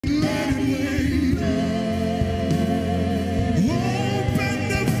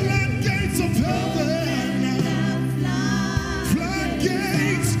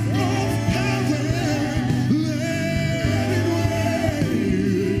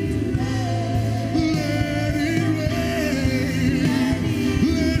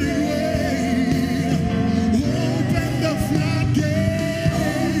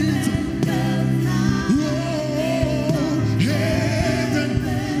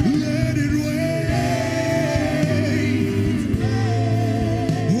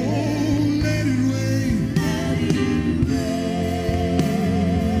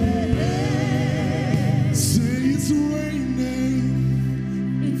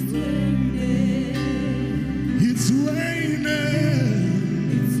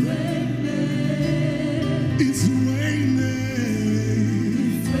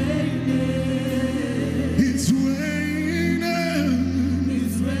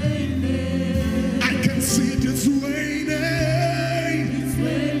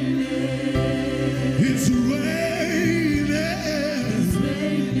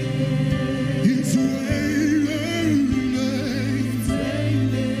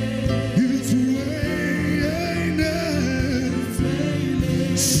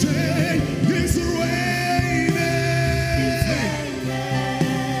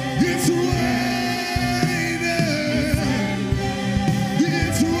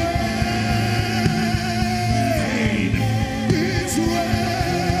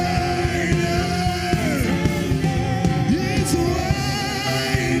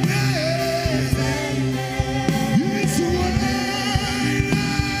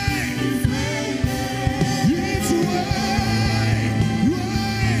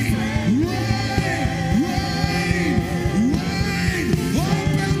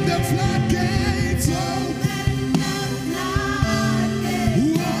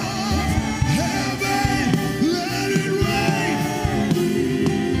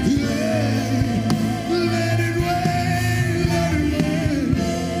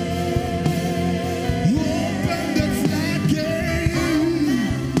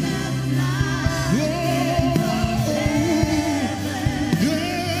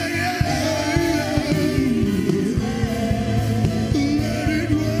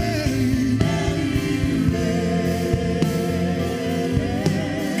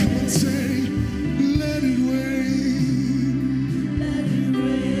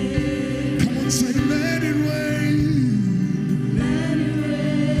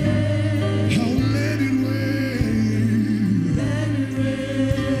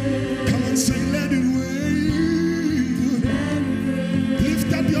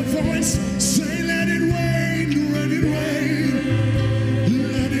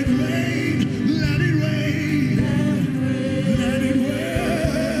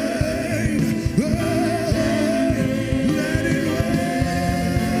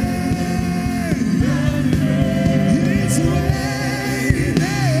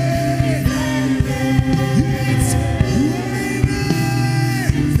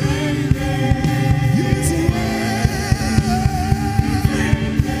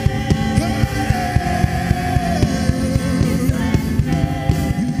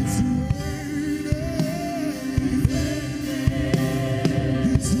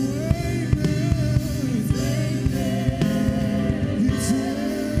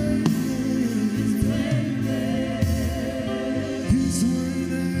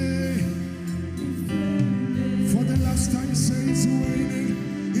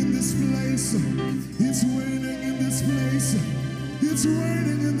place. It's raining in this place. It's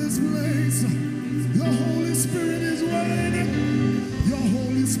raining in this place. Your Holy Spirit is raining. Your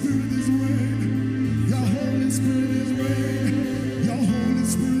Holy Spirit is raining. Your Holy Spirit is raining. Your Holy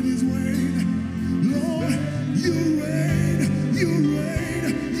Spirit is raining. Lord, you reign. You reign.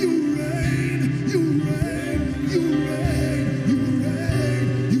 You reign. You reign. You reign. You reign.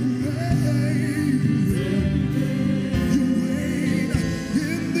 You reign. You reign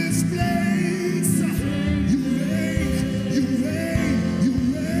in this place. You reign. You reign. You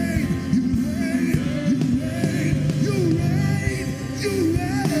reign. You reign. You reign. You reign. You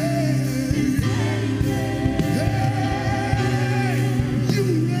reign. You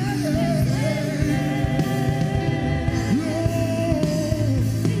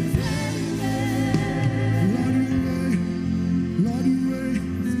Lord, you reign. Lord, you reign.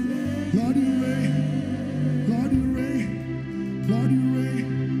 Lord, you reign. Lord, you reign.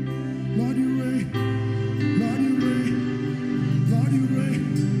 Lord, you reign. Lord, you reign. Lord, you reign.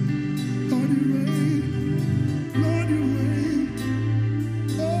 Lord, you reign. Lord, you reign.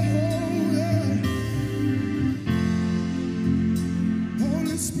 Oh, yeah.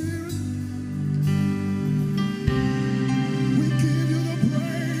 Holy Spirit, we give you the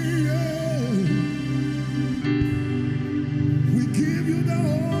praise. We give you the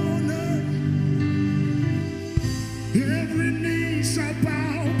honor. Every knee shall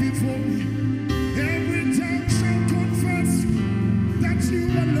bow before me. Every tongue shall confess that you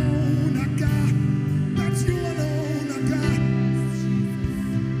alone are God. That you alone are God.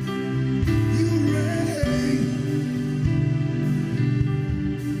 You reign.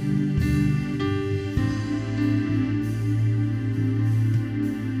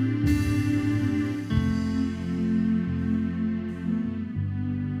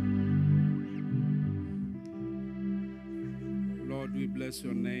 Lord, we bless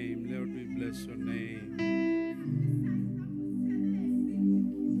your name. Lord, we bless your name.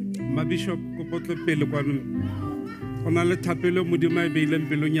 Ma bishop ko potle pele kwano. Ona le thapelo modimo e beileng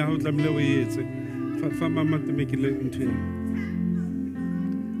pelong ya ho tlamile o etse. Fa mama temekile ntwe.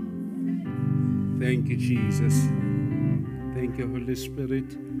 Thank you, Jesus. Thank you, Holy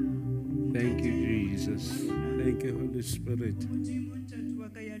Spirit. Thank you, Jesus. Thank you, Holy Spirit.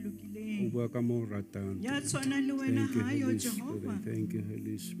 O bua ka mo ratang. Ya tshwana le wena Thank you, ha yo Holy Jehova. Spirit. Thank you,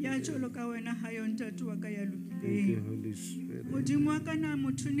 Holy Ya Spirit. jolo ka wena ha yo ntatu wa ka ya Thank you, lokileng. Holy Spirit. Modimo wa ka na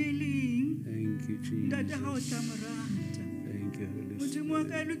motho ne leng. Thank you, Ntate ha o Jesus. tla mo rata. Thank you, Holy Modimo wa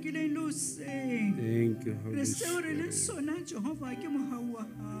ka ya Spirit. lokileng le o seng. Thank you, Re Holy seo re leng Spirit. sona Jehova ke mohau wa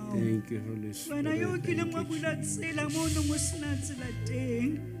hao. Thank you, Holy Spirit. Wena yo o kileng wa Thank you, bula tsela mo no mo sena tsela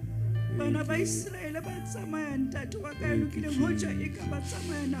teng. Bana ba Israele ba tsamaya ntate wa ka ya lokileng hoja e ka ba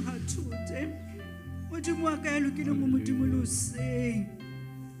tsamaya naha thute. Modimo wa ka ya lokileng mo modimo le o seng.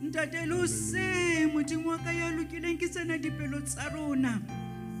 Ntate le o seng modimo wa ka ya lokileng ke tsena dipelo tsa rona.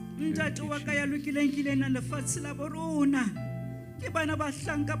 Ntate wa ka ya lokileng ke lena lefatshe la bo rona. Ke bana ba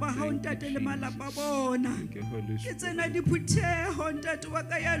hlanka ba hao ntate le malapa bona. Thank you, Holy Ke Spirit. tsena diphutheho ntate wa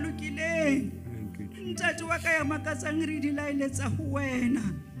ka ya lokileng. Thank you, Jesus. Ntate wa ka ya makatsang re di laeletsa ho wena.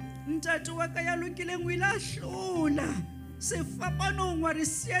 Ntate wa ka ya lokileng o ile a hlola sefapanong wa re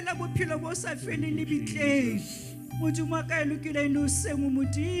siela bophelo bo sa feleng le bitleng. Modimo wa ka ya lokileng le o seng o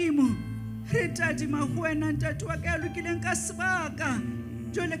modimo. Re tadima ho wena ntate wa ka ya lokileng ka sebaka.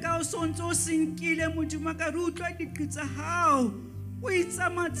 Jwale ka o sontso o senkile modimo wa ka re utlwa diqi tsa hao. O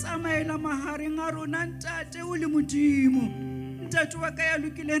itsamatsamaela mahareng a rona ntate o le modimo. Ntate wa ka ya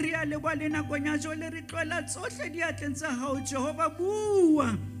lokileng re a leboha le nakong ya jwale re tlohela tsohle diatleng tsa hao Jehova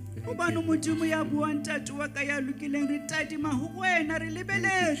bua. Hobane modimo ya buang ntate wa ka ya lokileng re tadima ho wena re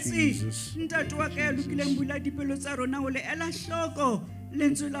lebeletse. Jesus. Ntate wa ka ya lokileng bula dipelo tsa rona o le ela hloko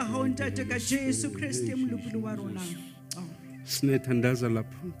lentswe la hao ntate ka Jesu Kriste molokodi wa rona. Sne tandaza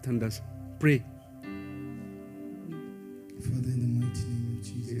lapho, tandaza. Pray. Father, in the mighty name of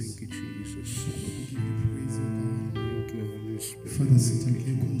Jesus, Thank you, Jesus. we give you praise, O God. Thank you, Holy Spirit. Father,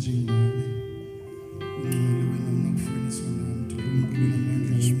 sithandile kunjengawe. Ungcwele wena unakufundiswa namntu, uNkulunkulu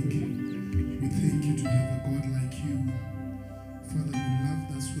namandla wonke. We thank you to have a God like you. Father, you loved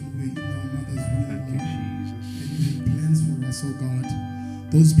us when we were in our mother's womb, Thank you, Lord. Jesus. And you had plans for us, oh God.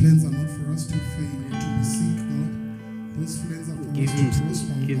 Those plans are not for us to fail or to be sick, God. Those plans are for Give us him, to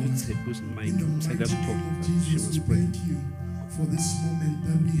prosper, oh give God. it a boost mic. In the Say mighty that name talk. of She Jesus, must we pray. thank you for this moment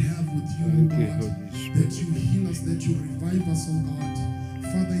that we have with you, oh Thank you, God. Holy That Spirit. you heal us, that you revive us, oh God.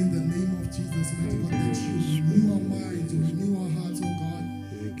 Father, in the name of Jesus, mighty God, that you renew our minds, you renew our hearts, oh God.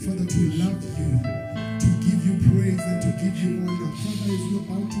 Father, to love you, to give you praise and to give you honor. Father, as we're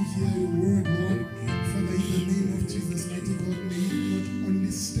about to hear your word, Lord, Father, in the name of Jesus, mighty God, may it not only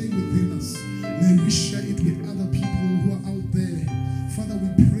stay within us,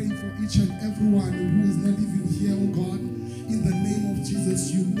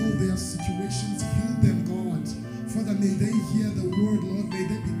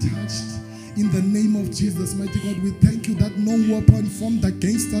 In the name of Jesus, mighty God, we thank you that no weapon formed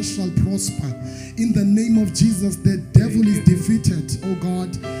against us shall prosper. In the name of Jesus, the devil is defeated, oh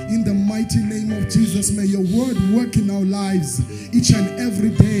God. In the mighty name of Jesus, may your word work in our lives each and every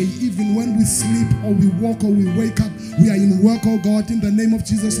day, even when we sleep or we walk or we wake up, we are in work, oh God. In the name of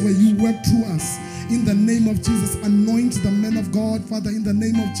Jesus, where you work through us. In the name of Jesus, anoint the men of God, Father, in the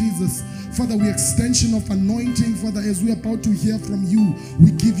name of Jesus. Father, we extension of anointing, Father, as we are about to hear from you,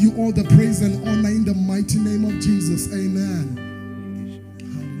 we give you all the praise and honor in the mighty name of Jesus. Amen.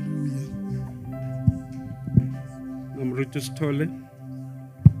 Hallelujah. Namrutus Tole.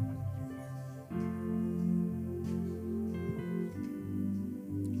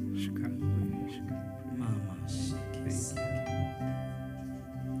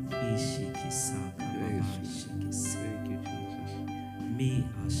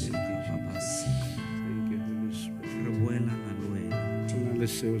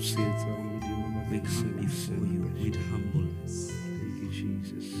 We come before you with humbleness. Thank you,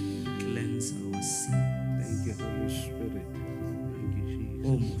 Jesus. Cleanse our sin. Thank you, Holy Spirit. Thank you, Jesus.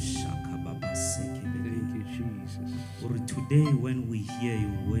 Thank you, Jesus. For today, when we hear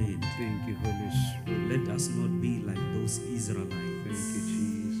your word, Thank you, Holy Spirit. let us not be like those Israelites Thank you,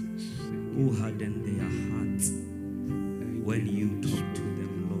 Jesus. Thank who you. hardened their hearts Thank when you Holy talk to Spirit.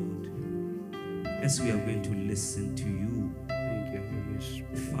 them, Lord. As we are going to listen to you, Thank you, Holy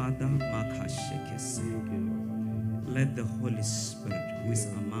Spirit. Father, Thank you, Lord. let the Holy Spirit who is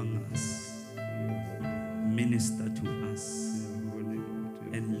among us minister to us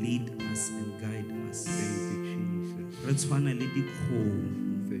and lead us and guide us. Thank you, Jesus. Re tshwana le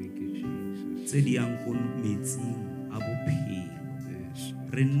dikgomo Thank you, Jesus. tse di yang ko metsing a bophelo. Yes.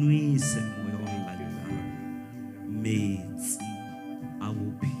 Re nwese moya o lalang metsi a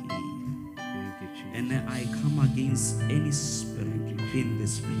bophelo. Thank you, Jesus. And I come against any spirit in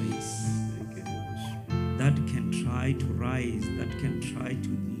this place Thank you, Holy Spirit. that can try to rise, that can try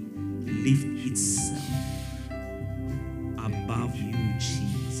to lift itself above you,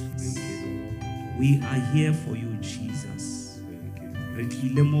 Jesus. Thank you, Lord. We are here for you, Jesus. Thank you. Re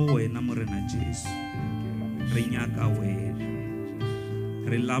tlile mo wena morena Jesu. Thank you, Holy Re Spirit. nyaka wena.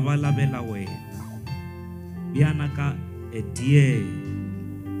 Re labalabela wena. Biana ka a deer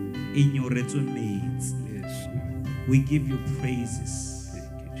in your metsi. Yes, Lord. We give you praises. Thank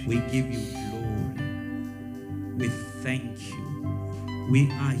you, We Jesus. give you glory. We thank you. We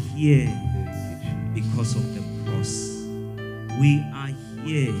are here Thank you, Jesus. because of the cross. We are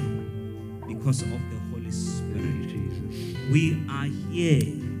here because of the Holy Thank Spirit. you, Jesus. We are here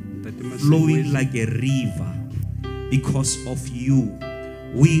That the flowing like a river because of you.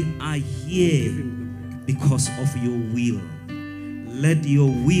 We are here because of your will. Let your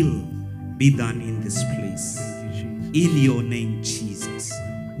will be done in this place. Thank you, Jesus. In your name, Jesus,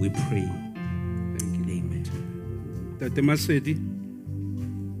 we pray. Thank you. Amen. Tate Masedi.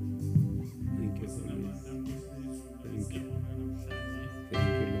 Thank you, Holy. Thank you. Thank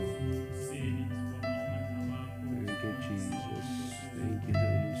you, Lord. Thank you, Jesus. Thank you,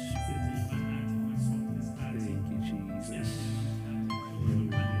 Holy Spirit. Thank you, Jesus.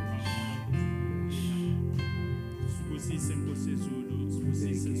 Sibusise Nkosi yezulu,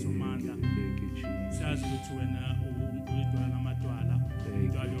 sibusise Somandla. Thank you, Jesus. Siyazi ukuthi wena uyidwala namadwala,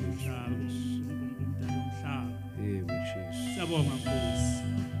 udwala yomhlaba, umdali womhlaba. Jesus. Siyabonga Nkosi.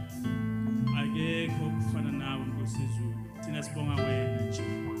 Akekho okufana nawe Nkosi yezulu. Thina sibonga wena nje.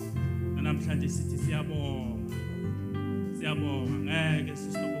 Namhlanje sithi siyabonga. Siyabonga ngeke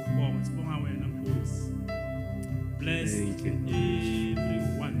sisitope ukubonga. Sibonga wena Nkosi. Bless Thank you.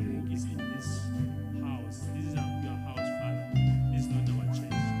 everyone who is in this house. This is your house, Father. This is not our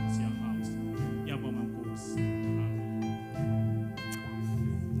church. It's your house. Yabonga Nkosi. Amen.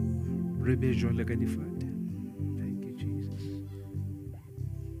 Rebe jwale ka difate. Thank you, Jesus.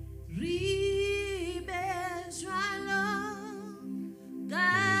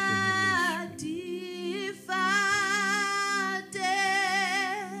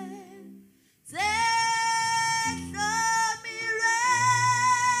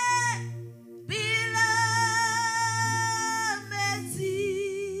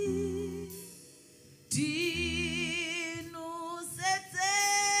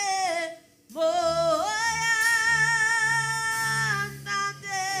 Oh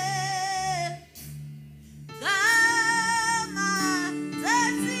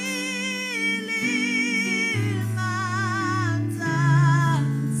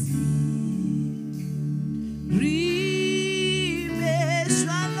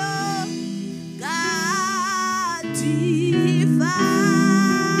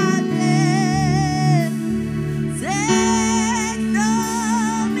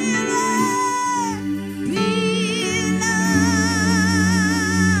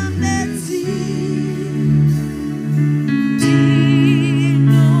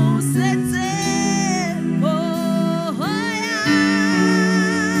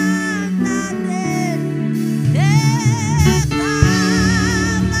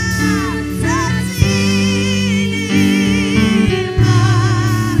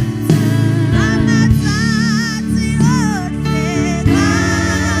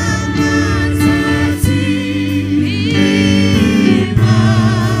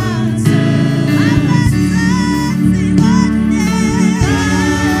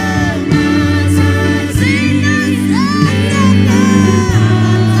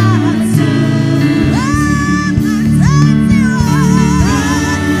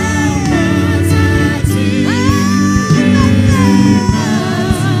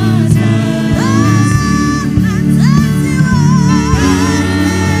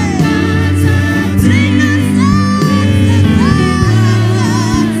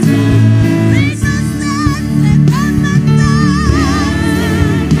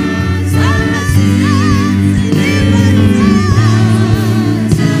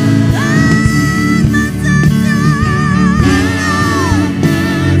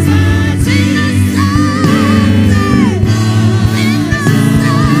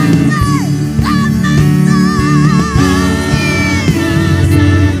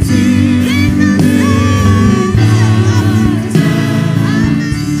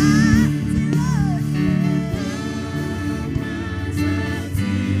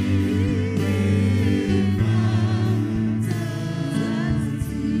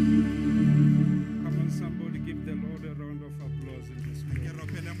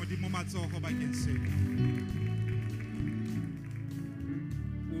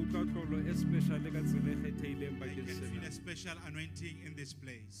ikgethileng I bakeng can feel sena. a special anointing in this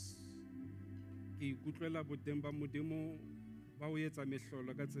place. Ke ikutlwela boteng ba Modimo ba ho etsa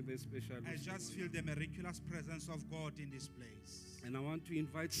mehlolo ka tsela e special. I just feel the miraculous presence of God in this place. And I want to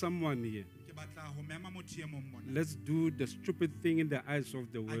invite someone here. Ke batla ho mema motho e mong mona. Let's do the stupid thing in the eyes of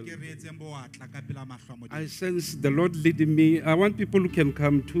the A world. ke re etseng boatla ka pela mahlo a Modimo. I sense the Lord leading me. I want people who can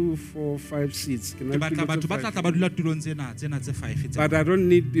come 2, 4, 5 seats. Can I Ke batla do batho ba tla tla ba dula tulong tsena tse 5 But I don't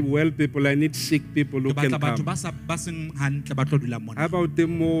need the well people. I need sick people who Ke can batla batho come. ba sa ba seng hantle ba tlo dula How mona. about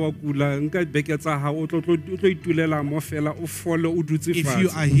them more kula nka beke tsa hao o tlo itulela mo fela o fole o dutse If you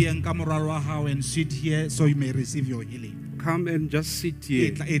fatshe. are here nka moralo wa hao and sit here so you may receive your healing. Come and just sit here.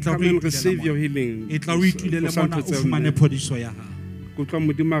 E tla Come o and itulela receive mona. your healing. E tla o itulele For mona o something fumane else. phodiso ya hao. Ke utlwa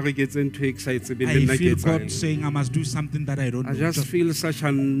Modimo a re ke etse ntho e ke sa e tsebeng le I nna ke feel etsa God eng. saying I must do something that I don't know. I just feel such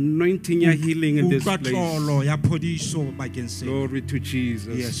an anointing ya healing in this Utlwa place. tlolo ya phodiso bakeng sena. Glory to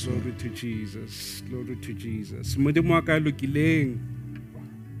Jesus. Yes, Lord. Glory to Jesus. Glory to Jesus. Modimo wa ka a lokileng.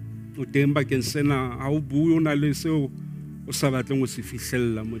 O teng bakeng sena ha o bue o na le seo o sa batleng ho se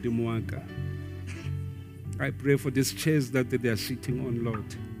fihlella Modimo wa ka. I pray for these chairs that they are sitting on, Lord.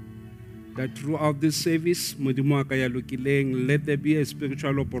 That throughout this service, Modimo wa ka ya lokileng, let there be a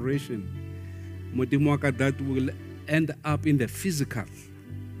spiritual operation. Modimo wa ka that will end up in the physical.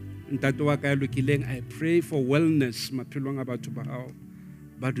 Ntate wa ka ya lokileng, I pray for wellness maphelong a batho ba hao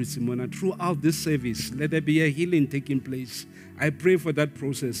ba dutse mona. Throughout this service, let there be a healing taking place. I pray for that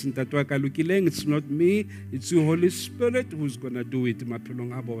process. Ntate wa ka ya lokileng, it's not me, it's your Holy Spirit who's going to do it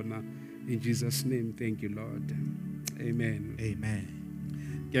maphelong a bona. In Jesus' name, thank you, Lord. Amen. Amen.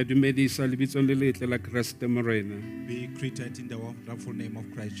 Ke a dumedisa lebitsong le letle la Kriste Morena. Be greeted in the wonderful name of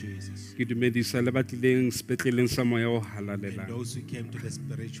Christ Jesus. Ke dumedisa le batlileng sepetleleng sa moya o And halalelang. those who came to the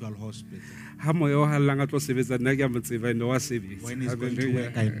spiritual hospital. Ha moya o halalang a tlo sebetsa nna ke a mo tseba ene wa sebetsa. When he's going to Hallelujah.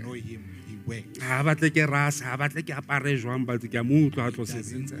 work, I know him. He works. Ha batle ke rasa, ha batle ke apare jwang but ke a mo utlwa ha tlo It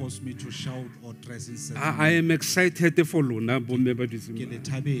doesn't sebetsa. cause me to shout or dress in certain I am excited for lona bomme ba dutse Ke le mona.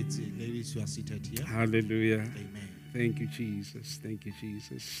 thabetse, ladies who are seated here. Hallelujah. Amen. Thank you, Jesus. Thank you,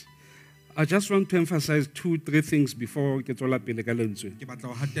 Jesus. I just want to emphasize 2, 3 things before ke tswela pele ka lentswe. Ke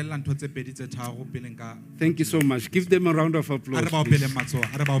batla ho hatella ntho tse pedi tse tharo pele nka. Thank you so much. Give them a round of A applause. re ba o please. pele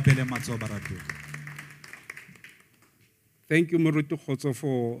matsoho, a re ba o pele matsoho baratuwa. Thank you, Moruti Khotso,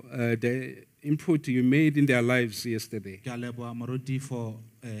 for the input you made in their lives yesterday. Ke a leboha moruti for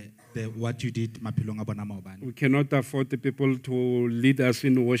what you did maphelong a bona maobane. We cannot afford the people to lead us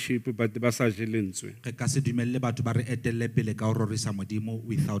in worship, but ba sa je lentswe. Re ka se dumelle batho ba re etelle pele ka ho rorisa modimo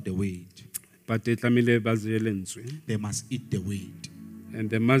without the weight. But e tlamehile ba je lentswe. They must eat the weight. And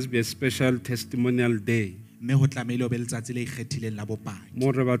there must be a special testimonial day. Mme ho tlamehile o be letsatsi le ikgethileng la bopaki.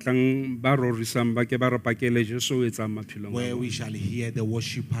 Mo re batlang ba rorisang ba ke ba re pakele Jesu o etsang maphelong a Where bona. we shall hear the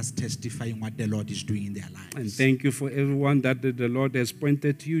worshippers testifying what the Lord is doing in their And lives. thank you for everyone that the Lord has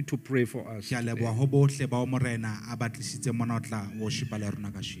pointed you to pray for us. Ke a leboha ho bohle ba o morena a batlisitse mona o tla worshipa le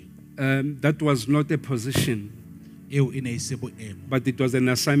rona kasheno. That was not a position, Eo e ne e se boemo. but it was an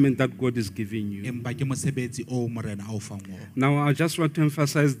assignment that God is giving you. Empa ke mosebetsi o morena a o fang ona. Now, I just want to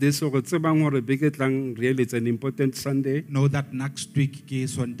emphasize this. Really, it's an important Sunday. Know that next week ke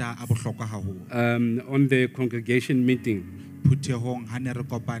Sontaha a bohlokwa haholo. On the congregation meeting, Phutehong ha ne re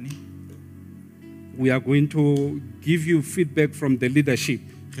kopane, we are going to give you feedback from the leadership.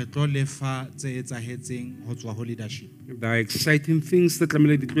 re tlo lefa tse etsahetseng ho tswa ho leadership. There are exciting things that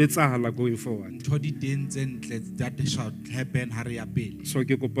are going forward. Ntho di teng tse ntle that shall happen ha re ya pele. So,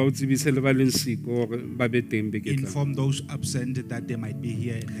 ke kopa o tsebise le ba leng siko hore ba be teng beke tlang. Inform those absent that they might be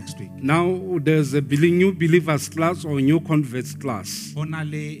here next week. Now, there's a new believers class or new converts class. Ho na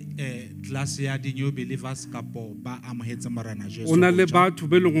le class ya di new believers kapo ba amohetse morena Jesu. O na le botjha. batho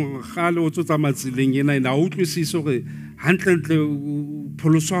be leng hore kgale o tsotsa matseleng ena ena, ha o utlwisise hore hantlentle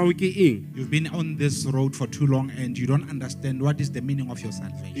pholoso ya hao ke eng. You've been on this road for too long and you don't understand what is the meaning of your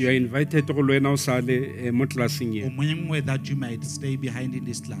salvation. You are invited go le wena o sale mo tlelaseng O ena. mongwe that you might stay behind in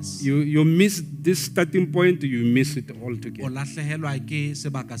this class. You miss this starting point, you miss it O altogether. lahlehelwa ke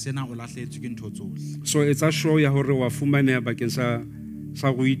sebaka sena, o lahlehetswe ke ntho tsohle. So it's a show ya hore wa fumaneha bakeng sa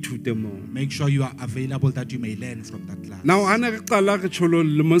go ithuta moo. Make sure you are available that you may learn from that class. Now ha ne re qala re tsholo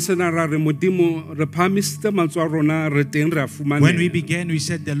lemong sena ra re modimo re phamisitse matsoho a rona re teng re a When we fumaneha. began, we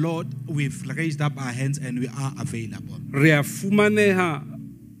said, the Lord, we've raised up our hands and we are available. Re a fumaneha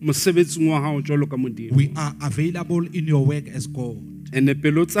mosebetsing wa hao jwalo ka modimo. We are available in your work as God. And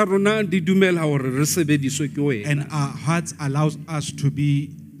pelo tsa rona di dumela hore re sebediswe ke wena. And our hearts allows us to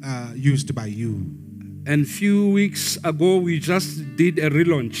be used by you. And few weeks ago we just did a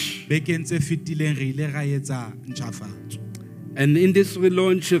relaunch. Bekeng tse fetileng re ile ra etsa ntjhafatso. And in this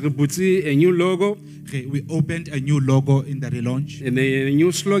relaunch re butse a new logo. We opened a new logo in the relaunch. And a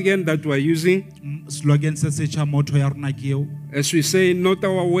new slogan that we're using, Slogan se setjha motho ya rona ke eo. as we say, not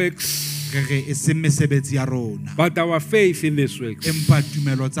our works, Re e seng mesebetsi ya rona. but our faith in His works. Empa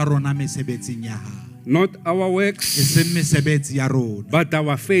tumelo tsa rona mesebetsing ya hae. Not our E works, seng mesebetsi ya rona. but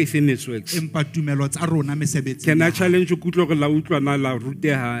our faith in His works. Empa tumelo tsa rona mesebetsing Can ya I hae. challenge you kutlo re la utlwa na la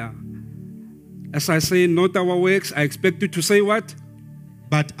ruteha? As I say, not our works, I expect you to say what?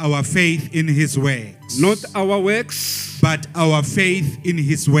 But our faith in His works. Not our works. But our faith in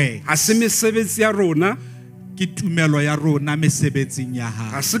His works. Ha se mesebetsi ya rona, Ke tumelo ya rona mesebetsing ya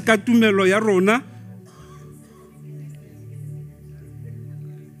ha hae. se ka tumelo ya rona.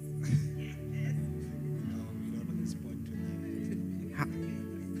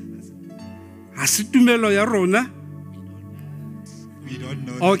 Ha se tumelo ya rona. We don't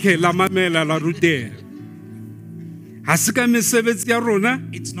know. Okay, la mamela la ruteha. Ha se ka mesebetsi ya rona.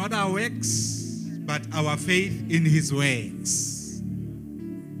 It's not our works, but our faith in His works.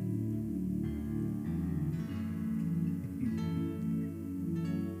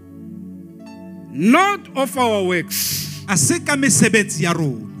 Not of our works, Aseka mesebetsi ya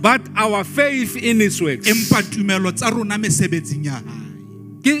rona. but our faith in His works. Empa tumelo tsa rona mesebetsing ya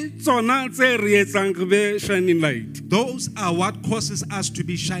hae. Ke tsona tse re etsang re be shining light. Those are what causes us to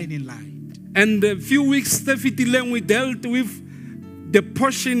be shining light. And a few weeks tse fetileng we dealt with the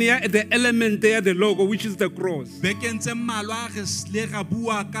portion here, the element there, the logo, which is the cross. Bekeng tse mmalwa re sile ra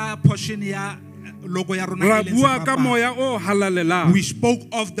bua ka portion ya logo ya rona Ra e leng bua ka sefapano. moya o halalelang. We spoke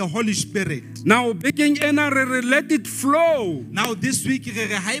of the Holy Spirit. Now bekeng ena re let it flow. Now this week re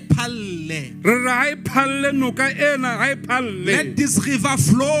re ha e phalle. Re ha e phalle noka ena ha e Let phalle. this river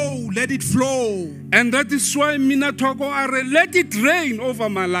flow. Let it flow. And that is why Mina Toko are let it rain over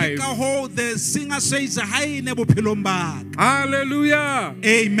my life. Ka ho the singer says ha e ne bophelong ba ka. Hallelujah.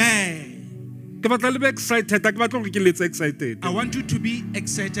 Amen. Ke batla le be excited, ha ke batla gore ke letse excited. I want you to be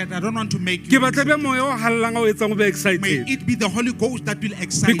excited. I don't want to make Ke you batla be excited. moya o hallang o etsang o be May excited. it be the Holy Ghost that will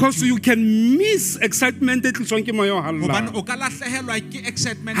excite Because you. you can miss excitement e tliswang ke moya o Hobane hallang. o ka lahlehelwa ke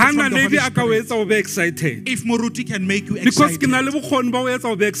excitement Ha from the Holy Naledi a ka o Spirit. etsa o be excited. If Moruti can make you Because ke na excited, le bokgoni ba o etsa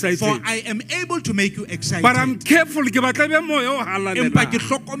o be for excited. I am able to make you excited. But I'm careful, ke batla be moya o Empa ke halalelang.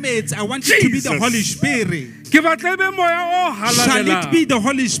 hlokometse, I want it to be the Jesus. Holy Spirit. Ke batla be moya o Shall it be halalelang. the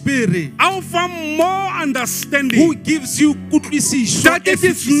Holy Spirit I'll find more who understanding gives you kutlwisiso that e it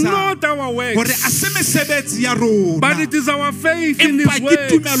is fetisang not our hore a works, se mesebetsi ya rona, but it is our faith in empa His ke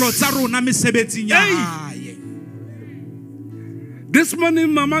tumelo works. tsa rona mesebetsing ya Hey. hae. This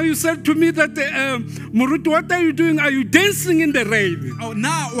morning, Mama, you said to me that, Murutu, what are you doing? Are you dancing in the rain? Oh,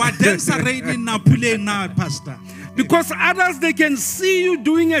 now wa dancer raining na puleng na pastor. Because others, they can see you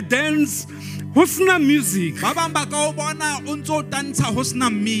doing a dance, husna music. Ba bang ba ka o bona o ntse o tantsha ho sena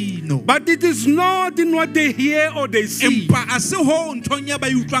mmino. But it is not in what they hear or they see. Empa a se ho nthong ya ba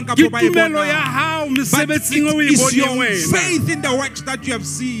e utlwang ka Ke bo ba e tumelo ya bona. hao But mesebetsing eo o e it is boneng your wena. faith in the works that you have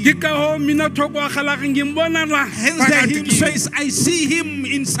seen. Ke ka hoo Mina Thoko a galareng ke mbona la Hence the phakathi hymn ke- says, I see him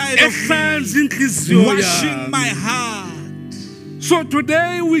inside e of me, hlanza inhliziyo washing my yami. heart. So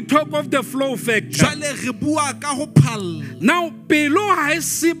today we talk of the flow factor. Jwale re bua ka ho phalla. Now pelo ha e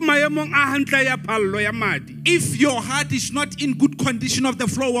se maemong a hantle ya phallo ya madi. If your heart is not in good condition of the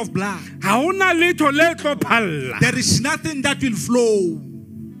flow of blood, Ha hona letho le tlo phalla. there is nothing that will flow.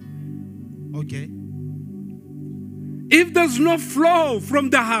 Okay. If there's no flow from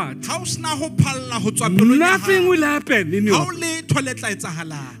the heart, Ha o sena ho phalla ho tswa pelong ya nothing hao, will happen in ha you. o letho le tla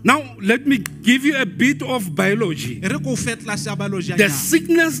etsahalang. Now let me give you a bit of biology. E re ko fe tlase ya biology The nyana.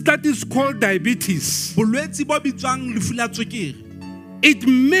 sickness that is called diabetes, Bolwetse bo bitswang lefu la tswekere it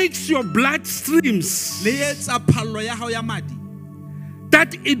makes your blood streams le etsa phallo ya hao ya madi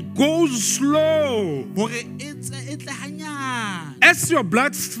that it goes slow. hore e tle hanyane. As your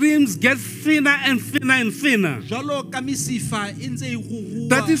blood streams get thinner and thinner and thinner. Jwalo ka mesifa e ntse e rurua.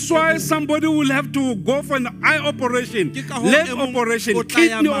 That is why somebody will have to go for an eye operation, Ke ka hoo leg e mong operation, o tla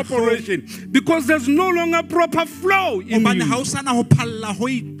ya kidney mahlong. operation, because there's no longer proper flow in Hobane ha o you. sana ho phalla ho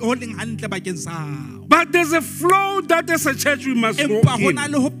leng hantle bakeng sa hao. But there's a flow that as a church we must go Empa ho in. na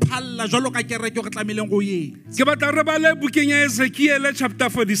le ho phalla jwalo ka kereke re tlameileng go e. Ke batla re bale bukeng ya Ezekiel chapter I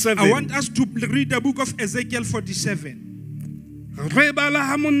 47. want us to read the book of Ezekiel 47. Re bala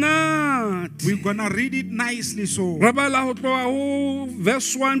ha monate. We're gonna read it nicely so. Re bala ho tloha ho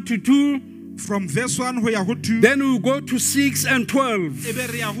verse 1 to 2, From verse 1 ho ya ho 2. then we go to 6 and 12.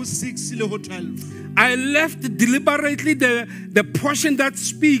 Ebe re ya ho 6 le ho 12. I left deliberately the portion that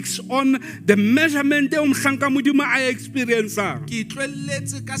speaks on the measurement of Mohlanka Modimo I experience. Ke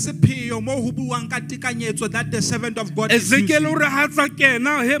tlwelletse ka sepheo mo ho buang ka tekanyetso that the servant of God is Ezekiel using. o re ha tsa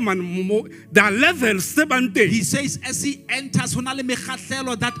kena, hey man, there are levels tse bang teng. He says as he enters ho na le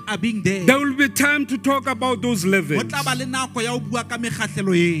mekgahlelo that are being there. There will be time to talk about those Ho levels. tla ba le nako ya ho bua ka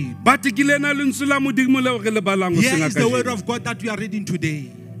mekgahlelo eno. But ke lena lentswe la Modimo leo re le balang ho Here sena is the word kajeno. of God that we are reading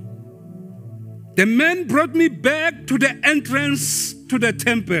today. The man brought me back to the entrance to the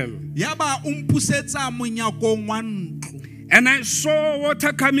temple, Yaba umpusetsa monyakong wa ntlo. and I saw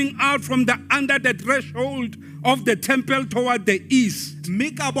water coming out from the under the threshold of the temple toward the east.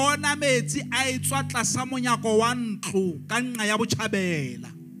 Mme ka bona metsi a etswa tlasa monyako wa ntlo ka nqa ya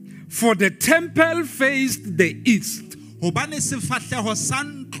botjhabela. For the temple faced the east. Hobane sefahleho sa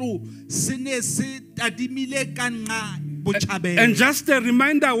ntlo se ne se tadimile ka nqa botjhabela. And just a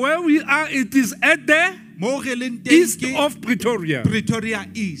reminder, where we are, it is at the Mo re leng teng east ke of Pretoria. Pretoria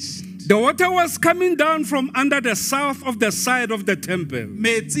East. The water was coming down from under the south of the side of the temple.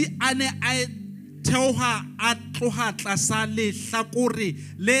 Metsi a ne a theoha a tloha tlasa lehlakore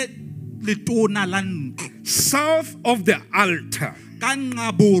le letona la ntlo. South of the altar. Ka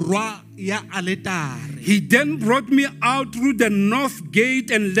nqa borwa ya aletare. He then brought me out through the north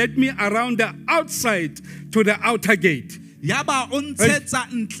gate and led me around the outside to the outer gate, Yaba o ntshetsa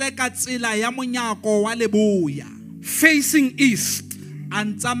ntle ka tsela ya monyako wa leboya. facing east. A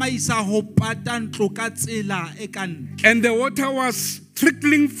ntsamaisa ho pata ntlo ka tsela e ka ntle. And the water was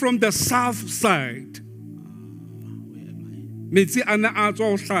trickling from the south side. Metsi a ne a tswa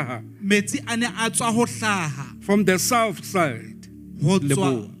ho hlaha Metsi a ne a tswa ho hlaha from the south side. ho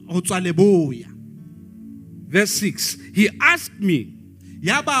Leboya. tswa leboya. Verse 6. He asked me,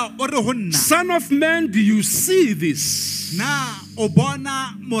 Yaba o re ho nna, Son of man, do you see this? na o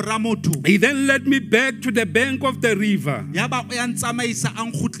bona mora motho? He then led me back to the bank of the river. Yaba o ya ntsamaisa a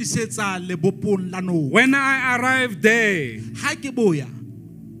nkgutlisetsa lebopong la noka. When I arrived there, Ha ke boya,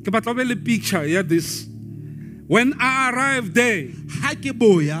 ke batla o be le picture ya this. When I arrived there, ha ke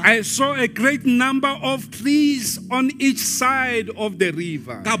boya, I saw a great number of trees on each side of the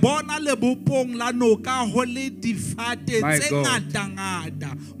river. ka bona lebopong la noka ho le difate My tse God.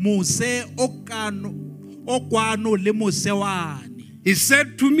 ngata-ngata, mose o kwano le mose wane. He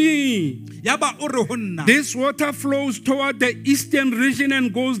said to me, Yaba o re ho nna, this water flows toward the eastern region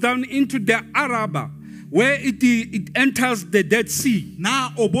and goes down into the Araba, where it enters the Dead Sea.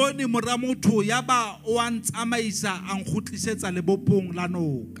 na o bone mora motho? Yaba o a ntsamaisa a nkgutlisetsa lebopong la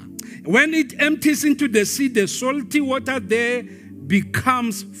noka. When it empties into the sea, the salty water there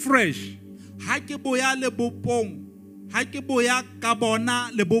becomes fresh. Ha ke boya lebopong, ha ke boya ka bona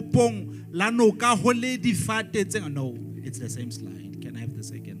lebopong la noka ho le difate tse. No, it's the same slide. Can I have the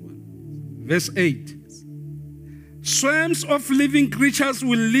second one? Verse 8. Swarms of living creatures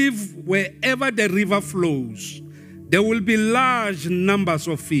will live wherever the river flows. There will be large numbers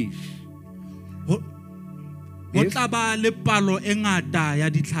of fish. Ho Yes. tla ba le palo e ngata ya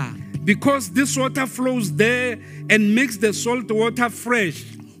ditlhapi. Because this water flows there and makes the salt water fresh.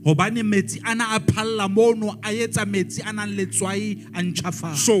 Hobane metsi ana a phalla mono a etsa metsi a nang le tswai a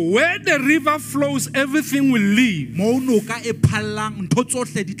ntjhafatsa. So where the river flows, everything will live. Mo noka e phallang ntho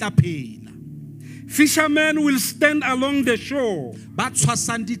tsohle di tla phela. Fishermen will stand along the shore. Ba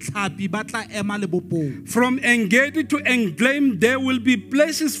tshwasang ditlhapi ba tla ema lebopong. From Engedi to Englaim, there will be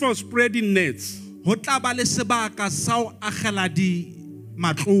places for spreading nets. Ho tla ba le sebaka sa ho akgela di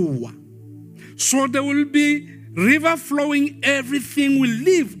matloa. So there will be river flowing, everything will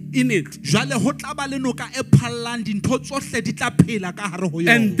live in it. Jwale ho tla ba le noka e phallang dintho tsohle di tla phela ka hare ho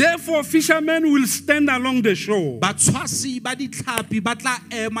And yona. therefore fishermen will stand along the shore. Batshwasi ba ditlhapi ba tla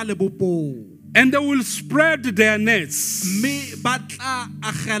ema lebopong. And they will spread their nets. Mme ba tla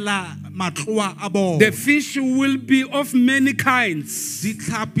akgela matloa a bona. The fish will be of many kinds,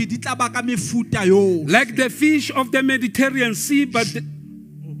 Ditlhapi di tla ba ka mefuta yo. like the fish of the Mediterranean Sea, but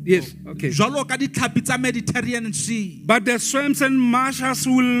yes, okay. Jwalo ka ditlhapi tsa Mediterranean Sea. But the swamps and marshes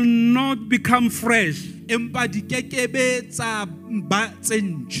will not become fresh. Empa di kekebe tsa ba tse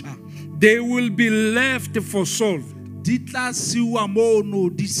ntjha. They will be left for salt. Di tla siwa mono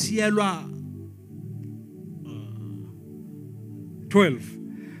di sielwa. 12.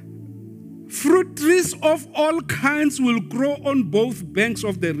 Fruit trees of all kinds will grow on both banks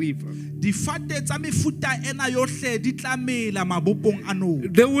of the river. Difate tsa mefuta ena yohle di tla mela mabopong ano.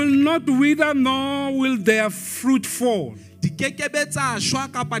 They will not wither, nor will their fruit fall. Di kekebe tsa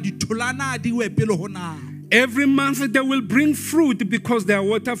shwa kapa ditholana di wepele hona. Every month they will bring fruit because their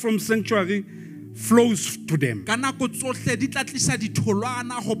water from sanctuary flows to them. Ka nako tsohle di tla tlisa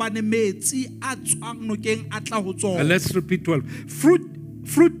ditholwana hobane metsi a tswang nokeng a tla ho tsona. Let's repeat 12.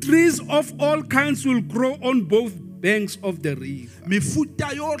 Fruit trees of all kinds will grow on both banks of the river.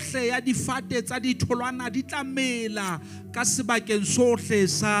 Mefuta yohle ya difate tsa ditholwana di tla mela ka sebakeng sohle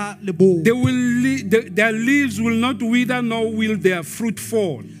sa lebopo. Their leaves will not wither, nor will their fruit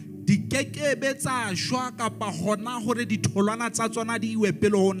fall. Di kekebe tsa shwa kapa hona hore ditholwana tsa tsona di iwe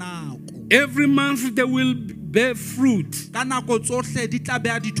pele ho nako. Every month they will bear fruit, Ka nako tsohle di tla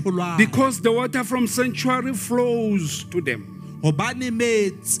beha ditholwana. because the water from sanctuary flows to them. Hobane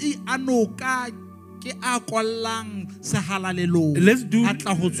metsi a noka ke a kwallang sehalalelong. Let's do a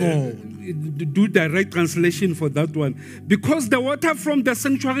tla ho tsona. do direct translation for that one. Because the water from the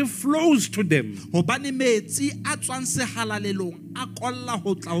sanctuary flows to them. Hobane metsi a tswang sehalalelong a kwalla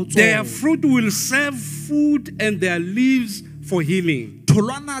ho tla ho Their tsona. fruit will serve food and their leaves for healing.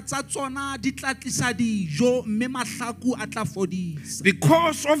 Tholwana tsa tsona di tla tlisa dijo mme mahlaku a tla fodisa.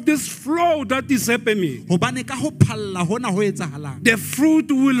 Because of this flow that is happening, Hobane ka ho phalla hona ho etsahalang. the fruit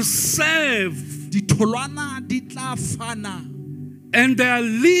will serve Ditholwana di tla fana and their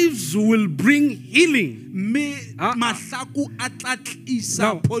leaves will bring healing. mme mahlaku a tla tlisa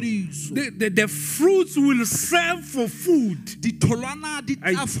Now, phodiso. The fruits will serve for food. Ditholwana di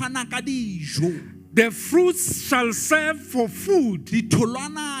tla fana ka dijo. The fruits shall serve for food,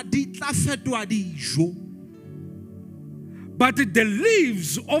 Ditholwana di tla fetoha dijo. but the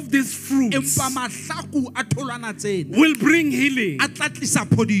leaves of these fruits Empa mahlaku a tholwana tsena will bring healing. a tla tlisa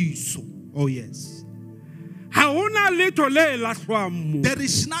phodiso. Oh yes. Ha hona letho le lahlwang mo. There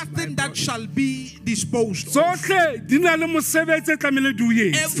is nothing that shall be disposed of. Tsohle di na le mosebetsi e tlamehile di o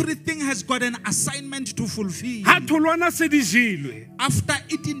etse. Everything has got an assignment to fulfill. Ha tholwana se di jelwe, After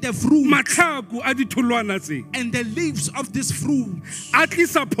eating the fruit matlhako a ditholwana tse and the leaves of this fruit a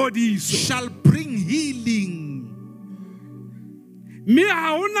tlisa phodiso. shall bring healing, Mme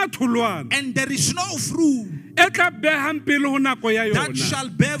ha hona tholwana and there is no fruit e tla behang pele ho nako ya that yona. shall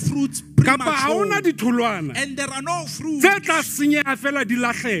bear fruits Kapa ha hona premature, ditholwana and there are no fruits tse tla senyeha fela di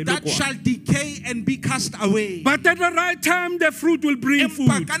lahlelwe that kwa. shall decay and be cast away. But at the right time, the fruit will bring Empa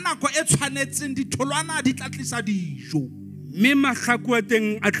food. ka nako e tshwanetseng ditholwana di tla tlisa dijo, Mme mahlako a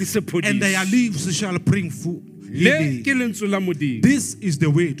teng a tlise and their phodiso. leaves shall bring food. Le healing. ke lentswe la Modimo. This is the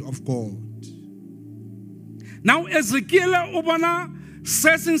word of God. Now Ezekiel o bona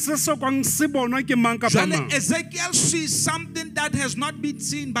se seng se sokwang se bonwa ke mang kapa Jwale mang. Ezekiel sees something that has not been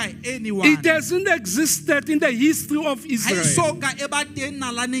seen by anyone. It hasn't existed in the history of Ha e Israel. soka e ba teng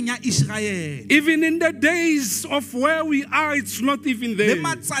nalaneng ya Israel. Even in the days of where we are, it's not even Le there.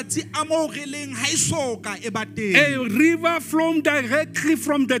 matsatsi a mo re leng ha e soka e ba teng. A river flowing directly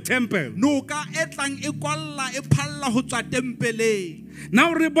from the temple. Noka e tlang e kwalla e phalla ho tswa tempeleng.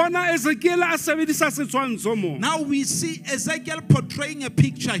 Now re bona Ezekiel a sebedisa setshwantsho mo Now we see Ezekiel portraying a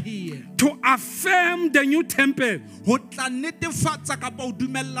picture here. to affirm the new temple. Ho tla netefatsa kapa ho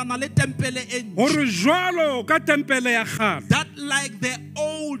dumellana le tempele e ntjha. Hore jwalo ka tempele ya kgale That like the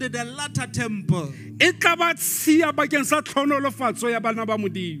old, the latter temple, e tla ba tshiya bakeng sa tlhonolofatso ya bana ba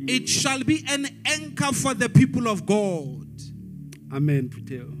Modimo. it shall be an anchor for the people of God. Amen.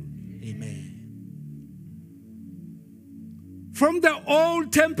 Puteo. Amen. From the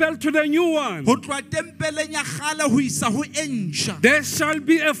old temple to the new one, Ho tloha tempeleng ya kgale ho isa ho e ntjha. there shall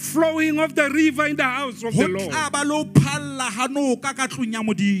be a flowing of the river in the house of Ho the Lord. tla ba le ho phalla ha noka ka tlung ya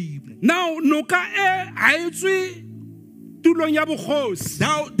Modimo. Now, noka e ha e tswe tulong ya bokgosi.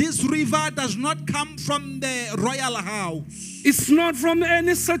 Now this river does not come from the royal house. It's not from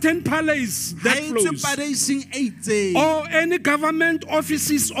any certain palace Ha that e tswe flows, paradising e itseng. or any government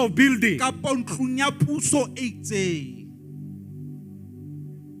offices or building. Kapa ntlong ya puso e itseng.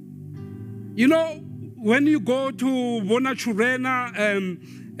 You know, when you go to Bonachurena,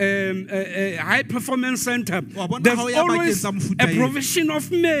 high performance center, Wa bona there's ha o ya bakeng always tsa mofuta a eo. provision of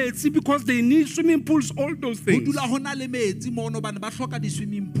metsi because they need swimming pools, all those Ho things. dula ho na le metsi mono bana ba hloka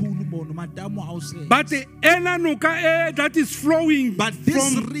di-swimming pool mono madamu ha o se. But the ena noka e that is flowing But this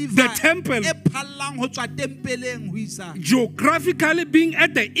from river the temple, e phallang ho tswa tempeleng ho isa geographically being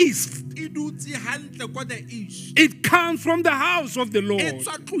at the east, e dutse hantle ko the east. it comes from the house of the E Lord.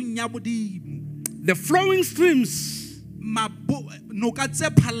 tswa tlung ya Modimo. The flowing streams Noka tse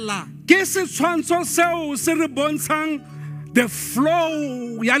phallang ke setshwantsho seo se re bontshang the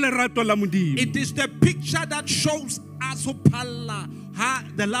flow ya lerato la Modimo. it is the picture that shows us ho phalla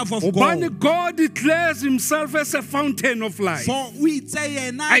the love of Hobane God. God declares himself as a fountain of life. For we say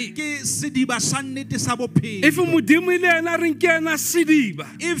Ai. If Modimo le ena re nke ena sediba,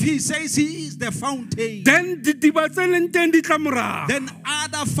 if he says he is the fountain, then didiba tse leng teng di tla morago. then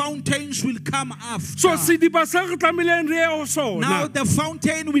other fountains will come after. So sediba se re tlamehileng re ye ho Now sona, the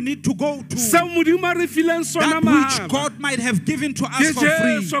fountain we need to go to, se Modimo a re fileng sona that which mahala, God might have given to us ke for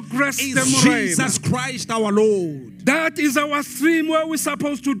free, Jesu Kriste is Morena. Jesus Christ our Lord. That is our stream where we're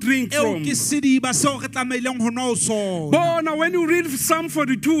supposed to drink Eo from. ke sediba seo re tlameileng ho nwa ho sona. Bona, when you read Psalm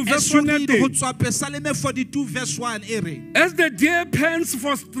 42 verse As we 1 read and ho 8, tswa Psalm 42 verse 1 e re, as the deer pants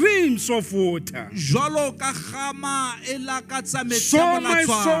for streams of water, jwalo ka kgama e lakatsa metsi so a my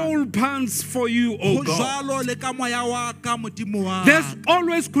molatswana, soul pants for you, O ho God. jwalo le ka moya wa ka Modimo wa There's ka.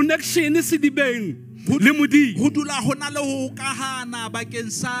 always connection sedibeng le Modimo. Ho dula ho na le ho kahana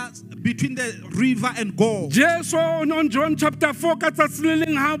bakeng sa between the river and God. Jesu on John chapter 4 ka tsatsi le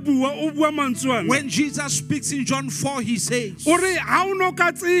leng ha bua o bua mantswe ana. When Jesus speaks in John 4, he says, O re ha o no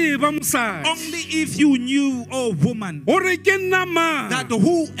ka tseba mosadi, only if you knew, oh woman, o re ke nna mang, that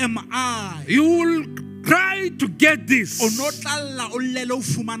who am I? you will try to get this. O no tlalla o llele o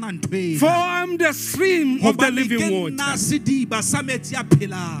fumana ntho ena. For I'm the stream of the Hobane living ke water. nna sediba sa metsi a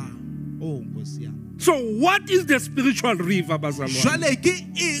phelang. Oh, Nkosi ya. So what is the spiritual river, bazalwane? Jwale ke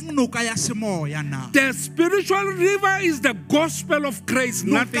eng noka ya semoya na? The spiritual river is the gospel of grace,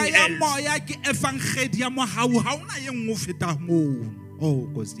 nothing Noka ya else. moya ke evangeli ya mohau, ha ona ye nngwe ho feta moo. Oh,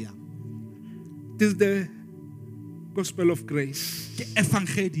 Nkosi ya. It is the gospel of grace. Ke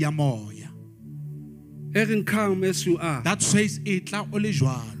evangeli ya moya. Erin, come as you are. That says etla o le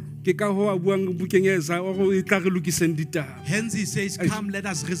jwalo. Ke ka ho a buang bukeng e sa o e tla re lokiseng ditaba. Hence he says, come, let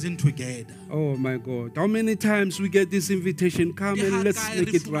us reason together. Oh my God. How many times we get this invitation, come and let's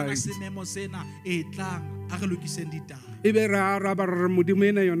make it right. Ebe ra araba re Modimo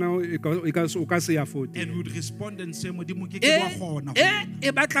ena yona o ka se ya afford. And would respond and say, Modimo ke ke wa kgona.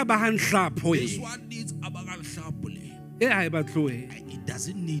 E batla ba han hlapho This e. one needs abagal sharply. E ha e batloe. It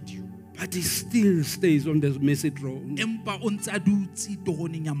doesn't need you. But it still stays on the message road. Empa o ntse a dutse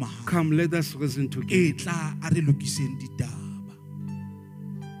toroneng ya mahala. Come, let us reason together. Etla a re lokiseng ditaba.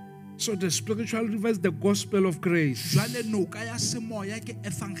 So the spiritual river is the gospel of grace. Jwale noka ya semoya ke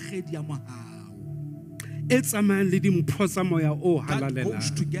evangeli ya mohau. It's a man leading tsa moya o That goes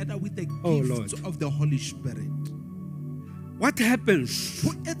halalela. together with the Oh, gifts Lord. of the Holy Spirit. What happens Ho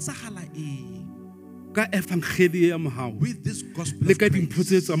etsahala eng ka evangeli ya mohau with this gospel le of ka dimpho tse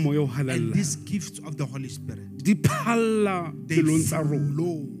grace tsa moya o and halalela? these gifts of the Holy Spirit? Di phalla They pelong tsa rona.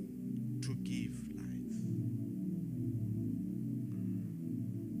 flow to give life.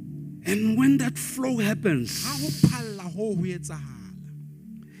 And when that flow happens, Ha ho phalla ho ho etsahala.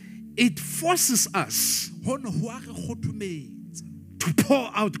 it forces us Hono ho a re kgothometsa to pour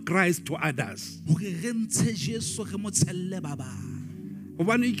out Christ to others. hore re ntshe Jesu re mo tshelle ba bang.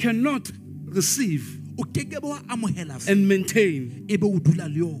 When you cannot receive O keke bo amohela and maintain, ebe o dula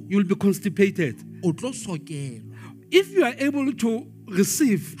le yo. you will be constipated. O tlo sokelwa. If you are able to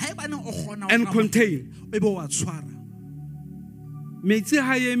receive Ha eba o kgona and ho contain, ebe wa tshwara. metsi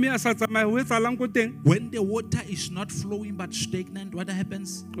ha eme a sa tsamaya ho etsahalang ko teng? When the water is not flowing but stagnant, what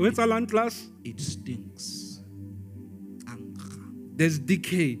happens? Ho etsahalang class? It stinks. Ankga. There's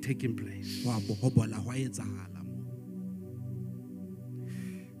decay taking place. Wa bohobola ho etsahala mo.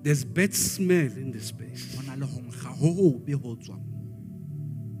 There's bad smell in this space. Hona le ho nkga ho hobe ho tswa mo.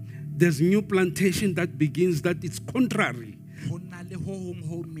 There's new plantation that begins that it's contrary. Hona le ho hong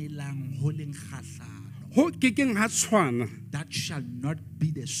ho melang ho leng kgahlano. Ho kekeng ha tshwana, That shall not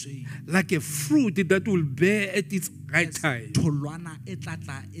be the same. like a fruit that will bear at its right time. Tholwana e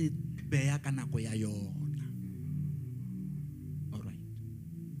tlatla e beya ka nako ya yona. All right.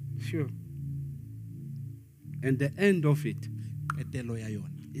 Sure. And the end of it Qetelo ya yona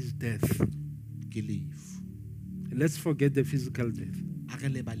is death. ke lefu. Let's forget the physical death. A re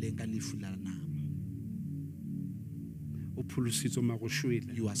lebaleng ka lefu la nama. O phulusitswe mara o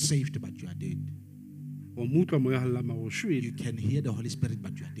shwele. You are saved but you are dead. O mo utlwa moya halla mara o You shwele. can hear the Holy Spirit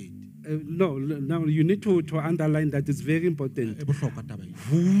but you are dead. No, now you need to underline that it's very important. E bohlokwa taba ena.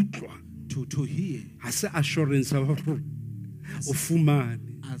 Ho utlwa To hear. ha se assurance ya hore o fumane.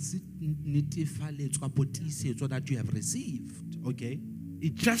 As it netefaletswa potisetso that you have received. Okay?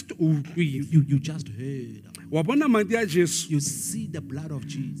 It just utlwile. You just heard. Wa bona madi a Jesu You see the blood of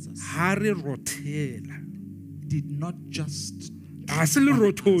Jesus. ha re rothela. Did not just Ha se le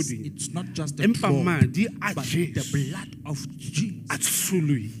rothodi. it's not just the Empa drop, madi a but Jesu the blood of Jesus a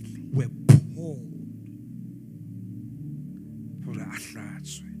tsuluile were poured hore a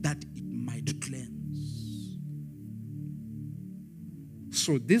hlatswe. that it might cleanse.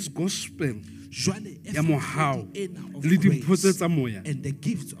 So this gospel Jwale, ya mohau ena of le dimpho tse grace tsa moya, and the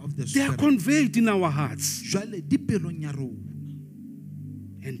gifts of the they are Spirit, conveyed in our hearts jwale di pelong ya rona,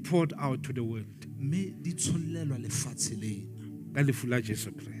 and poured out to the world mme di tshollelwa lefatshe lena ka lefu la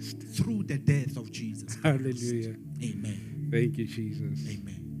Jesu Christ. through the death of Jesus. Hallelujah. Amen. Thank you, Jesus.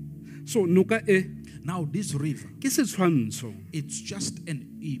 Amen. So noka e Now this river, ke setshwantsho it's just an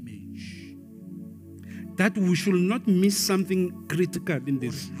image. that we should not miss something critical in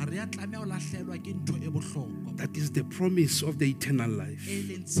this. Ha re a tlameha ho lahlehelwa ke ntho e bohlokwa, That is the promise of the eternal life. e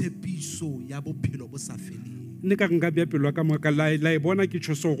leng tshepiso ya bophelo bo sa feleng. Ne ka nka bea pelo ya ka moka la e bona ke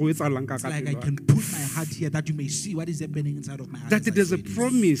tsho so go etsalang ka It's ka like I pelo ya can ka. put my heart here that you may see what is happening inside of my heart. That as I there's a say this.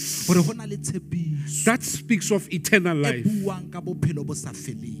 promise Hore ho na le tshepiso that speaks of eternal e life buang ka bophelo bo sa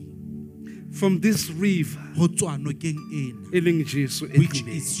feleng from this river, ho tswa nokeng ena, e leng Jesu e which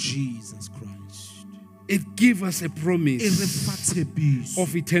tlileng. is Jesus Christ. It gives us a E re promise fa tshepiso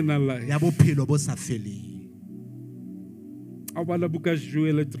of eternal life. ya bophelo bo sa feleng. Ao bala buka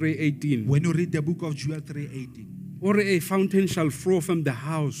Joel 3:18. When you read the book of Joel 3:18, Or a fountain shall flow from the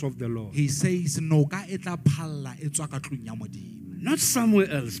house of the Lord. he says noka e tla phalla e tswa ka tlung ya Modimo. Not somewhere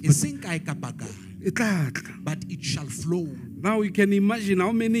else, E but seng kae kapa kae, it tla tla. but it shall flow. Now you can imagine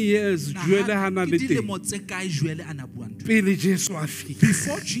how many years Na Joel ha- hana ke le dilemo teng tse kae Joel a na buang teng. pele Jesu a fihla.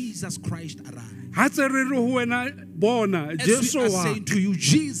 Before Jesus Christ arrived, Ha tse re re ho wena bona as we Jesu are wa saying to you,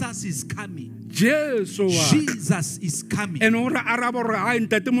 Jesus is coming. Jesu wa Jesus is coming. and ora arabo re ai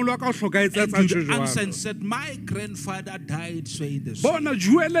ntatemolo wa ka o hlokaetsa tsa And you answered jwalo. and said, my grandfather died saying this. Bona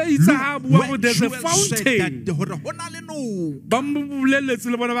Joel e itse ha bua go there's a fountain. Ba mo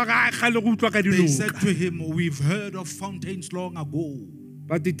boleletse le bona ba ga ga le go utlwa ka They said dinoka. to him, we've heard of fountains long ago.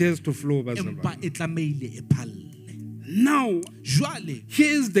 But it has to flow ba Empa tsaba. e tlameile e phalle. Now Jwale,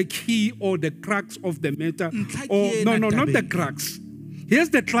 here's the key or the crux of the matter. Ntlha ke Or no, ena not the tabeng. crux. Here's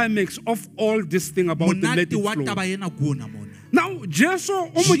the climax of all this thing about the let monate it wa flow. taba ena ke ona mona. Now Jesu o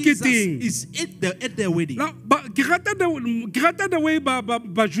Jesus moketeng. is at the wedding. Now ke rata the way ba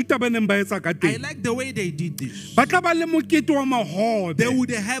Juta ba neng ba etsa ka I teng. like the way they did this. Ba tla ba le mokete wa mahode. They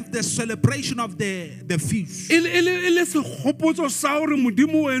would have the celebration of the feast. E le segopotso sa hore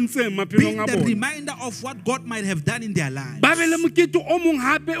Modimo o entseng Being maphelong a the bona. reminder of what God might have done in their lives. Ba be le mokete o mong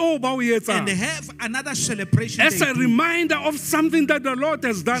hape o ba o And they etsang. have another celebration. As they a do. reminder of something that the Lord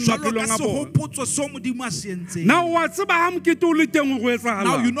has done Jwalo maphelong ka a bona. sehopotso so Modimo a se entseng. Now wa tseba ha mokete o le teng o go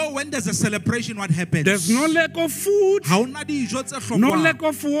Now you etsahala. know when there's a celebration what happens. There's no lack of food, Ha hona dijo tse no hlokwang. lack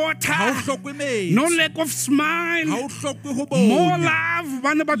of Ha o water, hlokwe metsi. no lack of Ha smile, o hlokwe ho more bonya. love.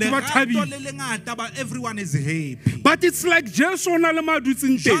 Bana batho ba Lerato thabile. le lengata, but everyone is happy. But it's like Jesu o na le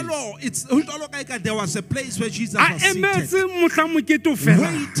madutseng teng. Jwalo, it's jwalo ka eka there was a place where Jesus A was emetse seated, mohla mokete o fela.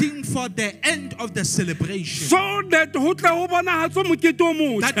 waiting for the end of the celebration, So that ho tle ho bonahatswe mokete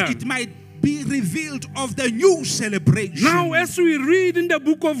o that it motjha. might be revealed of the new celebration. Now as we read in the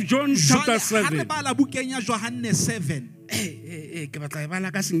book of John chapter Jwale, ha re 7. bala bukeng ya Johane 7. Ke batla e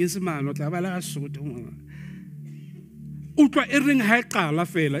bala ka Senyesemane, o tla bala ka Sesotho mona. Utlwa e reng ha e qala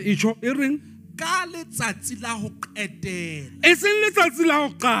fela, e tjho e reng Ka letsatsi la ho qetela, e seng letsatsi la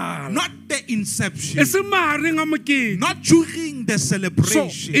ho qala. not the inception, E seng mahareng a mokete. not during the So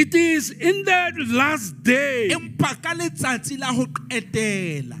celebration. it is in the last day, Empa ka letsatsi la ho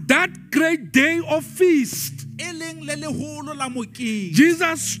qetela, that great day of feast, e leng le leholo la mokete,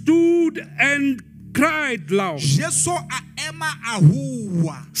 Jesus stood and cried loud, Jesu a ema a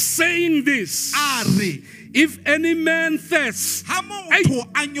hua, saying this, a re, if any man thirst, ha motho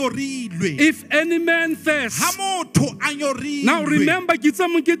a nyorilwe, if any man thirst. ha motho a nyorilwe. Now remember, ke tsa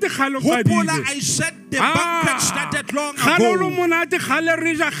mokete kgale o Hopola, qadile. I said the banquet started long Kgale o le ago. monate, kgale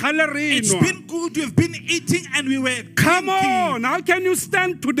re ja, kgale re It's nwa. been good, we've been eating and we were Come drinking. on, how can you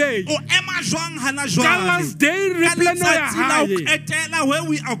stand today? O ema jwang hana Ka jwale? last day, re Ka plano ya letsatsi la ho hae. qetela where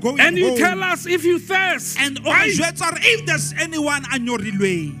we are going And you home. tell us if you thirst, And o why? re jwetsa hore if there's anyone a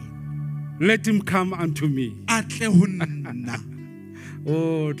nyorilweng, Let him come unto me. a tle ho nna.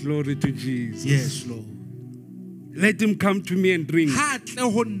 Oh, glory to Jesus. Yes, Lord. Let him come to me and drink. Ha tle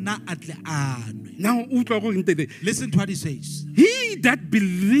ho nna a tle a nwe. Now, utlwa go ntele. Listen to what he says. He that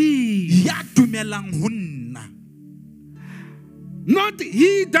believes, Ya dumelang ho nna. not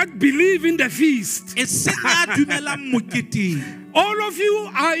he that believe in the feast. E seng ya dumelang moketeng. All of you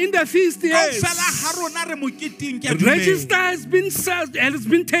are in the feast, Kaofela yes. ha rona re moketeng ke a dumela. Register has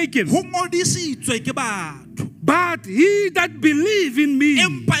been taken. Ho ngodisitswe ke batho. batho. But he that believe in me,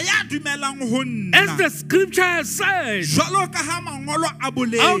 Empa ya dumelang ho as nna. the scripture has said, Jwalo ka ha mangolo a out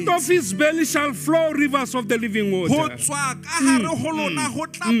boletse. of his belly shall flow rivers of the living Ho water. tswa ka hare ho lona ho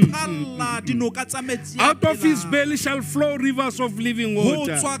tla phalla dinoka tsa metsi a Out of his phelang. belly shall flow rivers of living Ho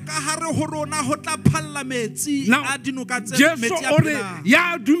water. tswa ka hare ho rona ho tla phalla metsi Now, a dinoka tse Jesu metsi a ore phelang.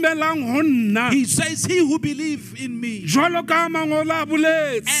 ya dumelang ho nna, He says, he who believes in me, jwalo ka mangolo a as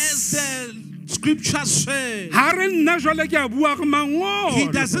boletse. the scripture says. Ha re nna jwale ke a bua ke He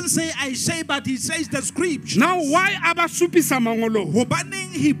mangolo. doesn't say I say, but he says the scripture. Now why a ba supisa mangolo?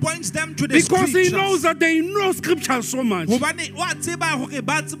 Hobaneng he points them to the Because he scriptures. knows that they know scripture so much. Hobane wa tseba hore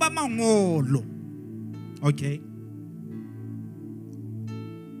ba tseba mangolo. Okay.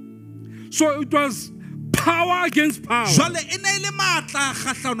 So it was power against power. Jwale e ne le matla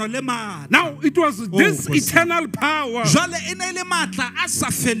kgahlano le matla. Now it was this Nkosi. eternal power Jwale e ne le matla a sa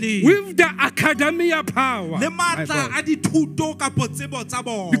feleng. with the academia power. Le My matla God. a dithuto kapo tsebo tsa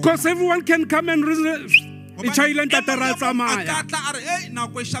bona. Because everyone can come and reason. Hobane E chaile e ntate mong ra le mong a tsamaya. ka tla a re, "Ei,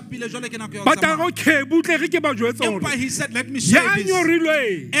 nako e shapile, jwale ke nako ya ho But tsamaya." okay, butle re ke ba jwetsa Empa hore he said, let me say ya this.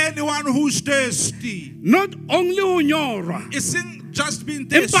 nyorilwe, Anyone who's thirsty, not only ho nyorwa, isn't just being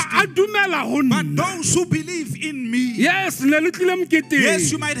thirsty, empa a dumela ho but nna. those who believe in me. Yes, ne le tlile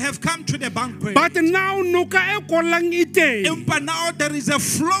Yes, you moketeng. might have come to the banquet. But now noka e kolang e teng. Empa now there is a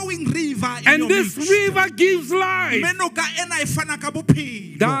flowing river in And your this midst. river gives life. Menoka ena e fana ka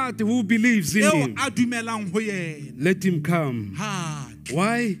bophelo. That who believes in Eo him, a dumelang ho yena. let him come. Ha.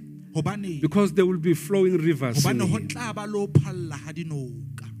 Why? Hobane Because there will be flowing rivers in hobane ho him. tla ba lo phalla ha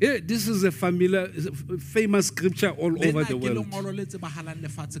dinoka. Yeah, this is a familiar, famous scripture all over Lena the ke world. lengolo le tsebahalang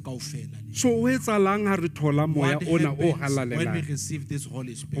lefatshe kaofela le. So ho etsahalang ha re thola moya What ona o happens when we halalelang? receive this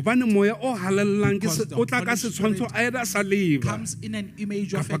Holy Spirit? Hobane moya o halalelang ke Because se- the o tla ka Holy setshwantsho Spirit a ena sa leba. Comes in an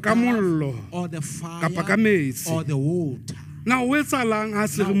image of Kapa a ka mollo, dove or the fire kapa ka metsi. or the water. Now ho etsahalang ha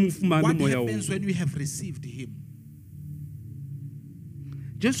se Now, re mo fumane what moya o? happens when we have received Him?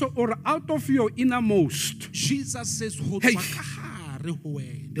 Jesu or out of your innermost Jesus says, "Ho Hey. tswa ka hare ho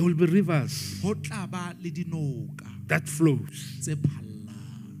wena, there will be rivers ho tla ba le dinoka that flows. tse phallang."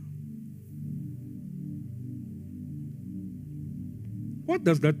 What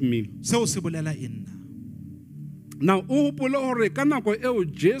does that mean? Seo se bolela eng na? Now o hopole hore ka nako eo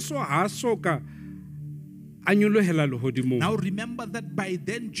Jesu ha soka a nyolohela lehodimong. Now remember that by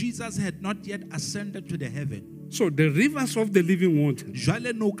then Jesus had not yet ascended to the heaven. So the rivers of the living water,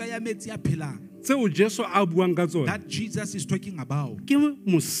 Jwale noka ya metsi a phelang, tseo Jesu a buang ka tsona, that Jesus is talking about, ke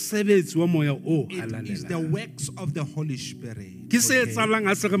mosebetsi wa moya o it is the halalelang. works of the Holy Spirit. Ke se Okay? etsahalang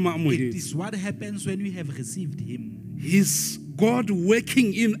ha se re mo It amohetse. is what happens when we have received Him. His God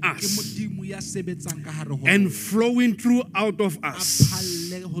working in Ke us Modimo ya sebetsang ka hare ho and rona, flowing through out of a us.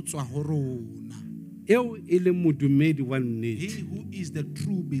 phalle ho tswa ho rona. Eo e le modumedi wa He nnete. who is the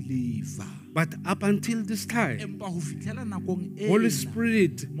true believer. But up until this time, Empa ho fihlela nakong Holy ena,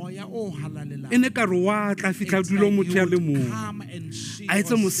 Spirit moya o halalelang, e ne ka re wa tla fihla it's dulo like motho he ya le would mong. come and sit A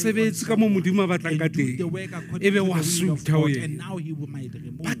etse or mosebetsi stay ka on mo someone Modimo a batlang ka and do teng. the work according Ebe to the wa will of suta ho God, yena. and now he might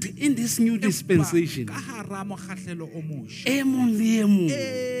remove. But in this new dispensation, Empa ka hara mokgahlelo o mosha, e mong le e mong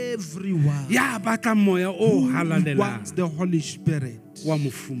everyone ya batlang moya o who halalelang wants the Holy Spirit wa mo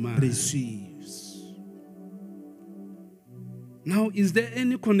fumana. receives. Now, is there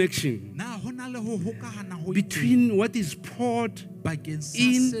any connection Na hona le ho hokahana ho between what is poured bakeng sa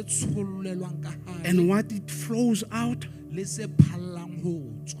in se tshollelwang ka hare and what it flows out? le se phallang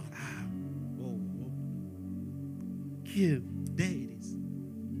ho tswa? Oh, Here. there it is.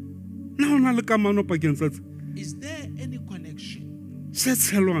 Na hona le kamano pakeng tsa tse- Is there any connection se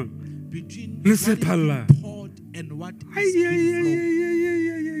tshelwang between le what se is being phallang? poured and what Ai, is ai, ai, being ai, flowed? ai,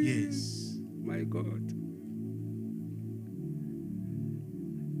 ai, ai, ai. Yes. My God.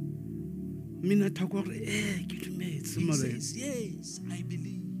 Mina thako re ke dumetse He mare says, yes, I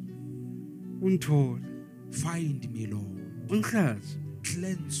believe. o nthole Find me, Lord. o nhlatswe.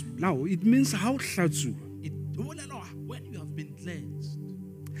 Cleanse me. Now it means how hlatsuwa When you have been cleansed,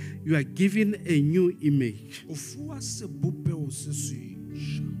 you are given a new image. o fuwa sebopeo se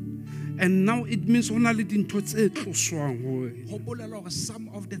sešwa. And now it means hona le dintho tse tloswang ho wena. Ho bolela hore some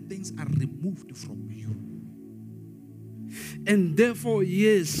of the things are removed from you. And therefore,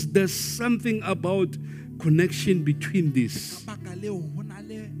 yes, there's something about connection between this. Ka baka leo, ho na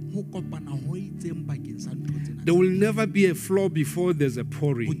le ho kopana ho itseng bakeng sa ntho tsena. There will never be a flow before there's a Ho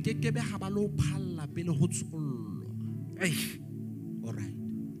pouring. kekebe ha ba lo phalla pele ho tshollwa. Ai, All right.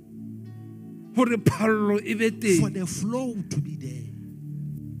 hore phallo e be For teng, the flow to be there,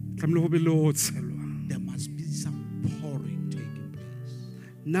 tlamehile ho be le ho tshelwa. there must be some pouring taking place.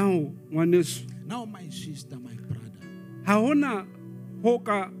 Now, ngwaneso, Now, my sister, my brother, ha hona ho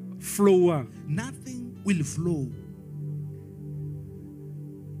ka flowa nothing will flow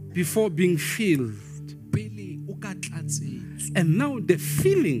before being filled. pele o ka tlatsetswa. And now the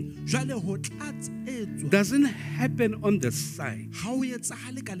filling Jwale ho tlatsetswa doesn't happen on the side, ha o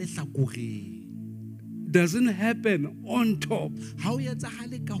etsahale ka lehlakoreng, doesn't happen on top, ha o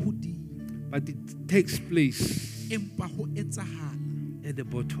etsahale ka hodimo, but it takes place empa ho etsahala at the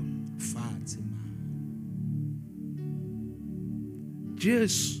bottom. fatshe man.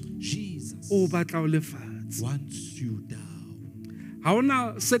 Jesus Jesus o batla o le fatshe. wants you down. Ha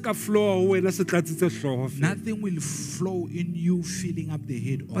hona se ka flowa ho wena se tlatsitse hloho fela. Nothing will flow in you filling up the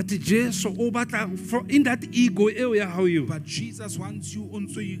head of. But Jesus o batla in that ego eo ya hao eo, But Jesus wants you on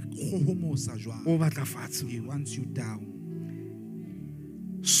so ikgohomosa jwang. o batla fatshe. He wants you down.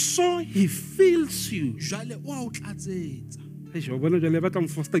 So he fills you. Jwale o a o tlatsetsa. Eish, wa bona jwale ba tla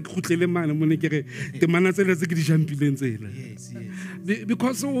mfosta ke khutlele mane mo ne ke re temana tsela tse ke di jampileng tsela. Yes, yes.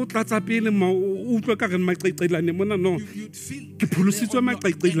 Because o tlatsa pele ma o utlwa ka re maqaiqailane mona no. You'd feel Ke pholositswe on your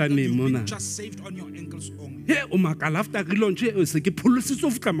maqaiqailane ankle, you've mona. been just saved on your ankles only. He o makala after relaunch e se ke pholositswe ho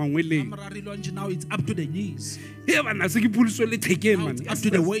fihla mangweleng. Amara relaunch now, it's up to the knees. He bana se ke pholositswe le thekeng Now man. it's up to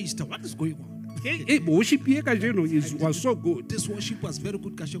the waist. What is going on? Hey, worship ye ka jeno was so good. This worship was very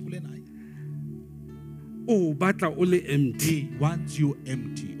good. Kashekule na. O batla o le empty. He wants you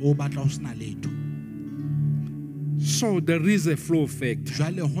empty. O batla o sena letho. So there is a flow effect.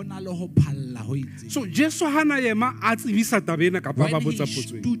 Jwale hona le ho phalla ho itseng. So Jesu hana yema a tsebisa tabena ka ba When he botsa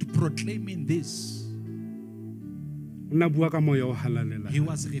potso. stood proclaiming this, Nna bua ka moya o halalela. he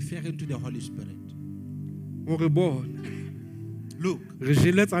was referring to the Holy Spirit. O re bona Look, re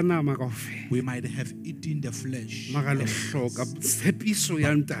jeletsa nama kaofela. we might have eaten the flesh. Mara le hloka tshepiso ya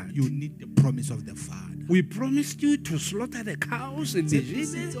ntate. You need the promise of the Father. We promised you to slaughter the cows and the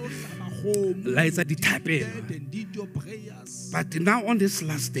sheep. Lights at the table. And did your prayers. But now on this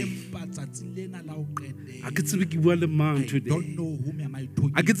last day, Empa tsatsing lena la ho qetela, a ke tsebe ke bua le mang I today. don't know whom am I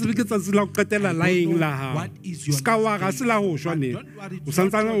talking A ke tsebe ke tsatsi la ho qetela I don't laeng know la hao. what is your Ska wa ga next se la ho day. shwa ne. But don't worry, O it's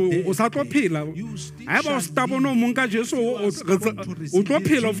santsana not your o sa tlo death phela. day. You still Ha ba o shall sta bona o live. monka Jesu You are stubborn to o receive tlo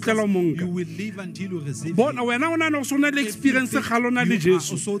phela o Jesus. fitlela o You monka. will live until you receive Bona him. wena o na so na le experience If you galona le think you are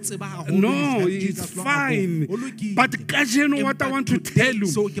Jesu. also tseba haholo, No, you've had it's Jesus long fine. ago. O lokile. But kajeno what I want to tell you,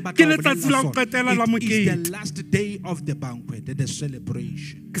 So ke ke batla ho letsatsi la ho bolella qetela la sona. It is mokete. the last day of the banquet, the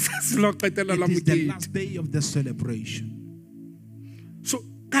celebration. Ke letsatsi la ho qetela la It is the mokete. last day of the celebration. So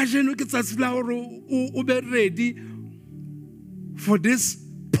kajeno ke tsatsi la hore o be ready for this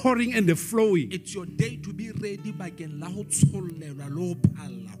pouring and the flowing. It's your day to be ready bakeng la ho tshollelwa le ho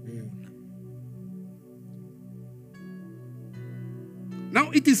phalla hona. Now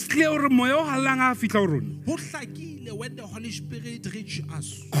it is clear hore moya o halang a fitla ho rona. Ho hlakile when the Holy Spirit reach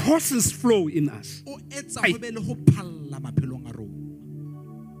us. Causes flow in us. O etsa Ai. ho be le ho phalla maphelong a rona.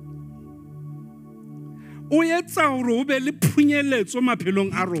 O etsa hore o be le phunyeletso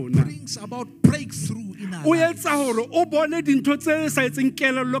maphelong a rona. Brings about breakthrough in our O lives. etsa hore o bone dintho tse sa etseng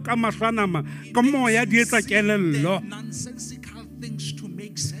kelello ka mahlanama ka moya di etsa kelello. The nonsensical things to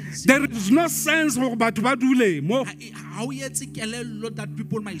make sense. There is no sense hore batho ba dule mo. How yet kelello that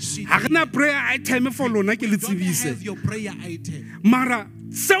people might see. Ha rena prayer item for lona ke le Don't tsebise. have your prayer item. Mara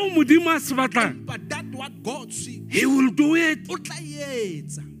seo modimo a se batlang, But that what God sees. he will do it. O tla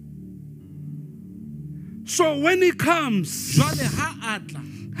etsa. So when he comes, Jwale ha atla,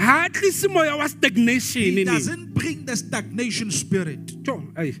 ha tlise moya wa stagnation he in him. doesn't bring the stagnation spirit.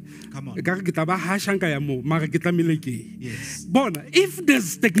 Come on. Ka re ke tla ba hashanka ya mo mara ke tlamile ke. Yes. Bona if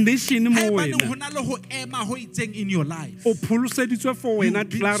there's stagnation mo Haebaneng wena, ho na le ho ema ho itseng in your life. o pholoseditswe for wena You've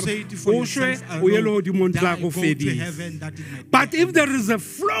been tla saved for o shwe yourself o ye le alone. hodimo ntla Die, go go to fedisa. heaven, that is my But prayer. if there is a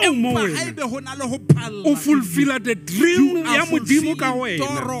flow mo Empa wena, haebe ho na le ho phalla o in you, fulfill the dream you ya are modimo ka fulfilling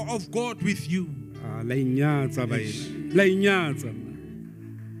wena. toro of God with you. La inyatsa ba ena. La inyatsa.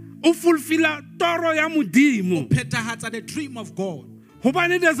 O fulfilla toro ya modimo. Phethahatsa the dream of God.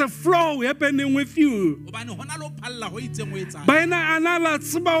 Hobane there's a flow happening with you. Hobane ho na le ho phalla ho itseng ho etsahalang. Ba ena ana la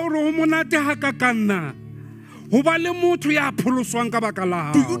tseba hore ho monate ha ka kanna. Ho ba le motho ya pholoswang ka baka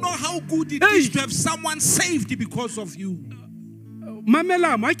la Do you hao. know how good it Hey. is to have someone saved because of you?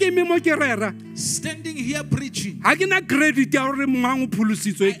 Mamela ma ke me mo ke rera. Standing here preaching. Ha ke na credit ya hore mang o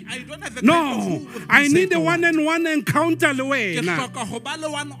pholositswe. I don't have a No, kind of who would be I need saved a or what. one-on-one encounter le Ke wena. hloka ho ba le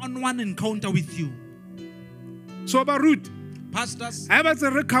one-on-one encounter with you. So ba root. Pastors, Ha ba tse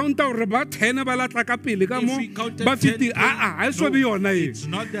re counter hore ba 10 ba latla ka pele ka if mo we counted ba 10, fiti ha e so be yona e. it's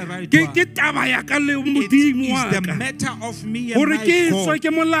not the right Ke one. ke taba ya ka le It modimo wa is the ka. matter of me and Hore my ke tswe God ke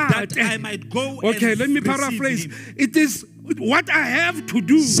molate. that I might go Okay, and let me receive paraphrase. him. It is what I have to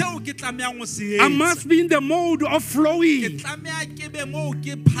do, seo ke tlamehang ho se I etsa. must be in the mode of Ke flowing. tlameha ke be moo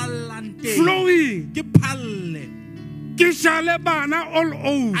ke phallang teng. Flowing. Ke phalle. Ke jale bana all I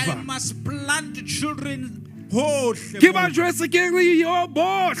over. must plant children hohle. Ke ba jwetse ke re yo bohle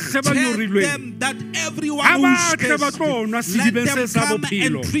ba Tell nyorilweng. them that everyone Ha who's ba tle ba tlo nwa thirsty, let sedibeng se them sa come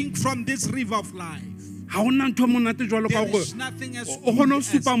bophelo. and drink from this river of life. Ha hona ntho e monate jwalo ka There gore is nothing as o kgone ho good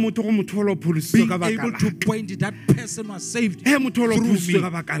supa as motho go motho o lo pholositswe being ka baka able la to ka. point that person was saved He motho o lo through pholositswe ka me,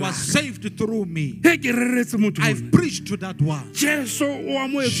 baka la was ka. saved through me. He ke reretse motho I've mona. preached to that one. Jesu o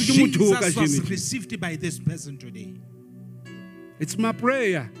amoetswe ke motho o ka Jesus was jeno. received by this person today. It's my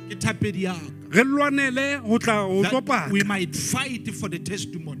prayer. Ke thapedi ya ka, Re lwanele ho tla ho tlo that we paka. might fight for the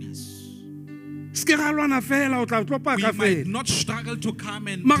testimonies. Ske ga lwana fela o tla tlo We paka might fela. not struggle to come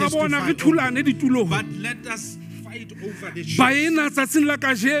and Mara bona re testify, thulane ditulong. but let us fight over the Ba church. ena tsatsing la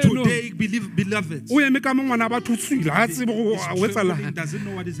kajeno. Today, beloved, O eme ka mo ngwana ba thutswile ha tsebe go this a children wetsalang. doesn't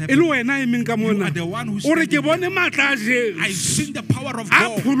know what is E le happening. wena emeng ka You mona. are the one who's O re ke standing bone matla a I've Jesu. seen the power of A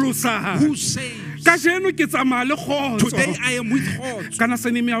God pholosa. who saves. Kajeno ke tsamaya le kgotso. Today I am with God. Kana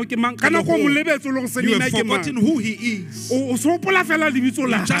senemi ya o ke mang? Kana go mo lebetse o le go You senemi have ya ke forgotten mang? who He is. O so hopola fela lebitso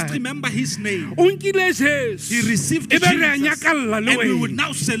la Just hae. remember His name. O nkile Jesu. He received E be re a Jesus, nyakalla and le we will wena.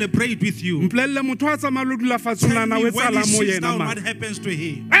 now celebrate with you. Mpolelle motho a tsamaya le o dula fatshe o Tell nahana me o when etsahalang he mo sits yena down, man. what happens to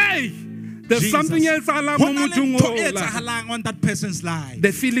him? Hey! There's Jesus. something else alarm mo Ho na le mothong ntho e o la. etsahalang on that person's life.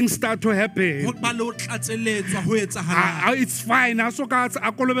 The feelings start to happen. Ho ba le ho tlatseletswa, ho etsahalang. It's fine. A so ka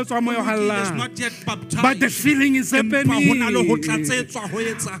a kolobetswa mo yo He is hallang. not yet baptized. But the feeling is Empa ho na le ho happening. tlatsetswa, ho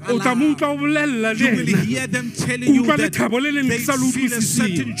O tla mo etsahalang. utlwa o bolella You will le ena. hear them telling you Utlwa that lethabo le leng they ke sa le feel a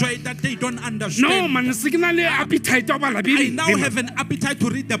certain utlwisising. joy that they don't No, understand. man, se ke na le appetite ya ho bala I Bibele. now have an appetite to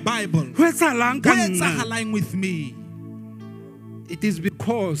read the Bible. Ho etsahalang Ho ka nna? etsahalang with me? It is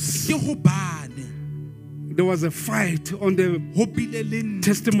because Ke hobane there was a fight on the ho bile le ntwa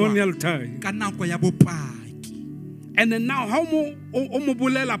testimonial time. ka nako ya bopaki. And then now, how mo o mo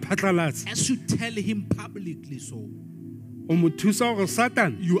bolela phatlalatse? As you tell him publicly so, O mo thusa gore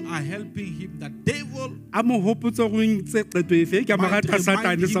Satan you are helping him. The devil a mo hopotsa go ntse qeto efe ke a mo might rata remind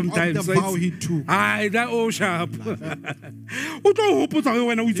Satan him of sometimes. the vow he took. Ai that oh sharp. O tlo hopotsa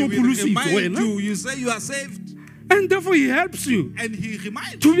gore wena o He itse o will pholositswe remind wena. you, you say you are saved, And therefore he helps you and he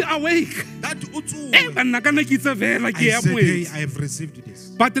reminds to you be awake. that utsu. Eh banna kana ke itse vela ke I ya said, hey, moetsi. I have received this.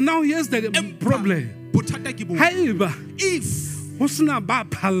 But now here's the problem. Bothata ke bo- Haeba If ho sena ba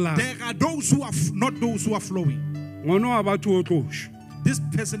phallang there are those who are not those who are flowing, ngwana wa batho o tlosho. this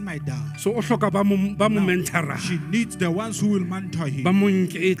person might die. So o hloka ba mo mentora. She needs the ones who will mentor him. Ba mo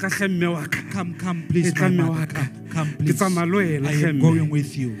nke e tla hlemme wa ka. Come, please, E my tla mme wa mother, ka. come, Ke please. tsamaya le wena I am hlemme. going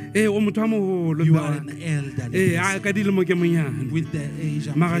with you. Eh o motho a moholo You mme are wa an ka. elderly Eh a person. ka dilemo ke monyane. With the age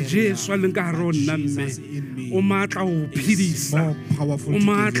I'm Mara very young, Jesu a leng ka hare ho but nna Jesus mme. in me O matla ho is phedisa. more powerful O to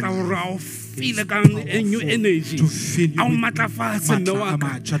matla give you hore life. a o feel It's ka a new powerful energy. to fill you A o with matlafatse mme matla wa a ka.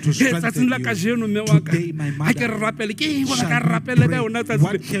 matjha to Ke strengthen tsatsing la you. kajeno mme wa ka. Today, my Ha ke re mother, rapele ke eng bona ka shall we rapele ka pray? yona What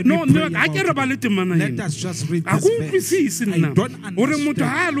tsatsi. can No we mme pray wa ka ha ke re about ba le today? temana Let ena. us just read A this ko verse. utlwisise I nna don't hore motho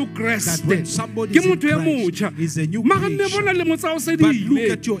ha a understand lo that when Kreste somebody ke is in motho ya Christ, motjha. is a new Mara mme creation. bona le motsa o se But look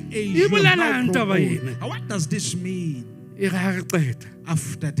diile. at your age. E You have bolelang now taba grown ena? old. What does this mean E re ha re qeta.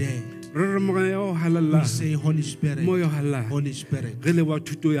 after that? Re re moya o We halalla. say, Holy Spirit, Moya o halalla. Holy Spirit, Re le wa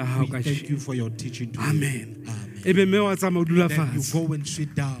thuto ya hao we ka thank you for your teaching today. Amen. Amen. E be mme wa tsamaya o dula Then you fatshe. go and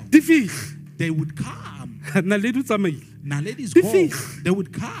sit down. Di fihle. They would come. Naledi o tsamaile. Now ladies Di go. fihle. They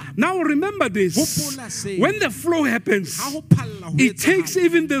would come. Now remember this. Hopola se- When the flow happens, Ha ho phalla ho it etsahala. takes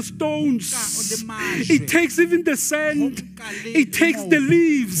even the stones, it takes even the sand, it takes the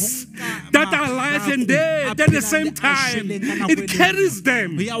leaves that are alive and dead at the same time. It carries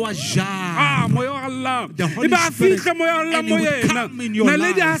them. Ya wa ja. Ah, moya wa Allah. The Holy Eba a Spirit, fihle moya wa Allah and he mo would yena. come in your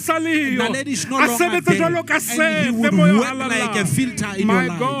Naledi ha life. sa leyo. Naledi is no A longer sebetsa there. jwalo ka And he sefe would moya wa work Allah. like a filter in My your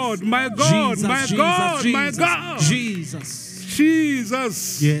life. God, my God, Jesus, my Jesus, God, my Jesus, God. Jesus.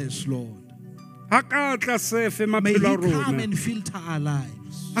 Jesus. Yes, Lord. Ha ka tla sefe May maphelo a he come rona. and filter our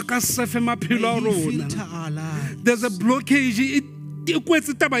lives. Ha ka sefe maphelo a May he rona. filter our lives. There's a blockage. It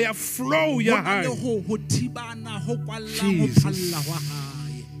kwetse taba ya flow ya Ho na le hae. ho thibana, ho kwallang, ho Jesus. phalla hwa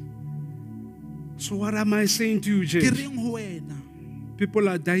hae. So what am I saying to you, Ke church? reng ho wena? People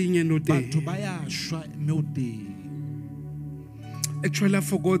are dying and not Batho dead. ba ya shwa mme o teng. Actually, I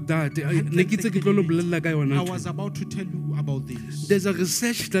forgot that. Ne ke itse ke tlo lo bolella ka yona I ntho. was about to tell you about this. There's a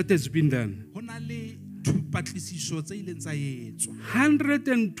research that has been done. Ho na le patlisiso tse ileng tsa etswa.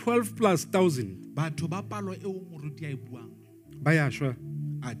 112 plus thousand. Batho ba palo eo moruti a e buang Ba ya shwa.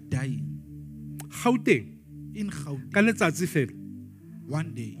 are dying Gauteng in Gauteng ka letsatsi fela.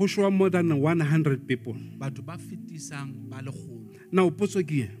 One day, go shwa more than 100 people. batho ba fetisang ba lekgolo. Now, potso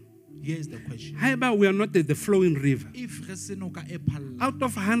ke eng? Here's the question. Haeba we are not at the flowing river. If re se no ka e phalla, Out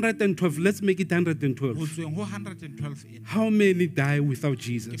of 112, let's make it ho 112. tsweng ho 112 ena, How many die without ke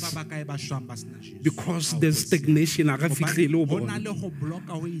Jesus? ba bakae ba shwang ba sena Jesu? Because Ao there's botse. stagnation. a ka fihlele o Hobane ho na bona. le ho block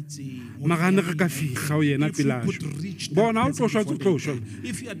ho itseng, ho Magane fela re ka ena. fihla ho yena If you pela could shwa. reach that Bona, ha o person tlo shwa, before o tlo they shwa. die.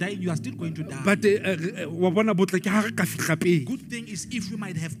 If you are dying, you are still going to die. But wa bona botle ke ha re ka fihla pele. Good thing is if we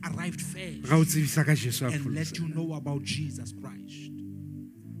might have arrived first Ra o tsebisa ka Jesu a and let pholosang. you know about Jesus Christ,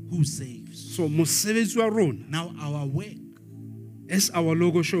 who saves. So mosebetsi wa rona, Now our work, as our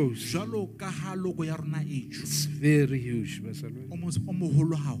logo shows, jwalo ka ha logo ya rona e tjho, it's very huge. Basalwane. o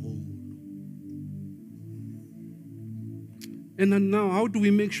moholo haholo. And then now, how do we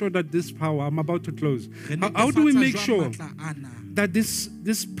make sure that this power, I'm about to close, Re how do we netefatsa make jwang sure matla ana, that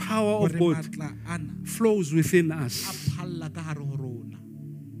this power of hore God matla ana flows within a us? phalla ka hare ho rona?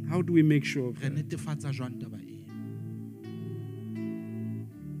 How do we make sure of Re that? netefatsa jwang taba ena?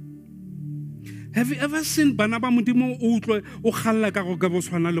 Have you ever seen bana ba modimo o utlwe o khalla ka go ka bo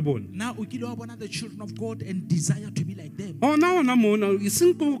tshwana le bona? Now o kile wa bona the children of God and desire to be like them. Ona mona e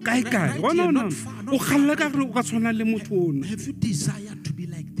seng ko kae kae. Right here, Ona not far, not o far. khalla ka gore o ka tshwana le motho ona. Have you desired to be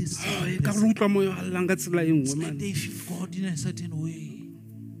like this? E ka re utlwa mo yo hallang ka tsela e nngwe It's like man. they feel God in a certain way.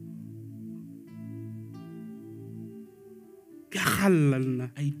 Ke a khalla nna.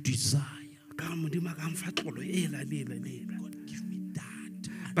 I desire. Ka modimo ka mfa tlolo e la lela. God, give me that.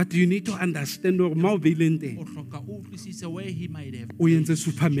 But you need to understand hore ma o beileng teng. O hloka o utlwisise where he might have. O entse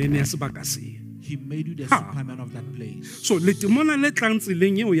Superman ya sebaka se. He made you the Ha. Superman of that place. So le temona le tlang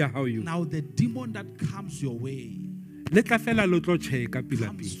tseleng eo ya hao yo. Now the demon that comes your way Le tla fela lo tlo checka pila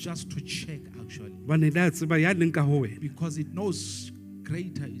comes pila. just to check actually, Bane da tseba ya leng ka ho wena. because it knows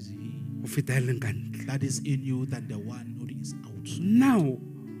greater is he Ho feta ya leng ka ntle. that is in you than the one who is outside. Now,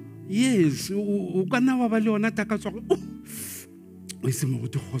 yes, o ka nna wa ba le yona takatso gore o ise mo go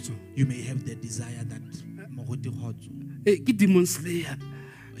tigotso. You may have the desire that moruti khotso. Ke demon slayer.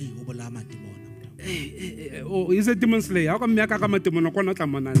 O bolaya mademon. Oh, is a demon slayer. Ka mme ka ka matemona kona tla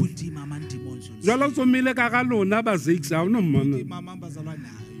monana. Put him among demons. Jwala o tsomile ka ga lona ba zakes ha no mona. Mama bazalwane,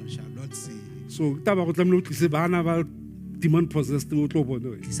 you shall not see. So taba go tlamelo tlise bana ba demon possessed o tlo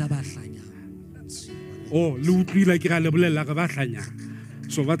bona. Tlisa ba hlanya. Oh, le utlwile ke ga le bolela ga ba hlanya.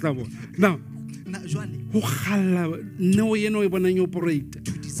 So ba tla bona. Now, Na jwale, ho khalla no yeno e bonang yo operate.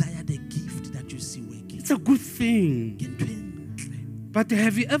 to desire the gift that you see working. It's a good thing. Ke ntho e ntle. But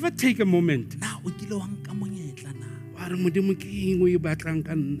have you ever taken a moment Na o kile wa nka monyetla na wa re modimo ke eng o e batlang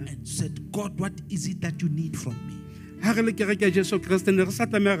ka nna? and said, God, what is it that you need from me? Ha re le kereke ya Jesu Kriste ne re sa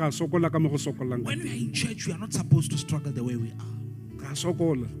tlameha ra sokola ka mo go sokolang. When we are in church, we are not supposed to struggle the way we are. Ra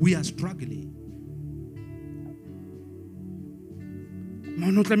sokola. We are struggling.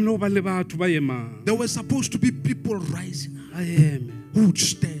 Mono tlamelo ba le batho ba emang. There were supposed to be people rising up I am. who would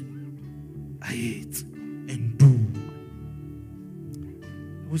stand I hate. and do.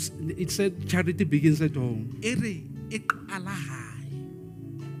 It said charity begins at home. Ere e qala hae.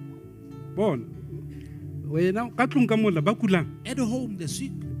 Bona. Wena ka tlong ka mola ba kulang. At home, the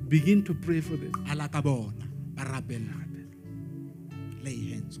sick, Begin to pray for them. ala ka bona, ba rapella.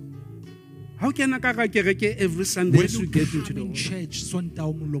 Lay hands on. How can I kereke every Sunday When as we you get into come the in home? church, sonta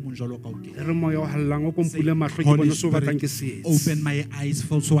o mong lo mong jwalo ka o kena. Re moya o hallang o Say, kompule mahlo ke Holy bona so batlang ke Spirit, se. open my eyes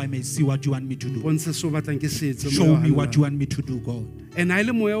so I may see what you want me to do. Bonse so batlang ke se. Show me what you want me to do, God. And I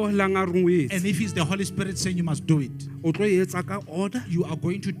le moya o hallang a rong o etse. And if it's the Holy Spirit saying you must do it, O tlo etsa ka order, you are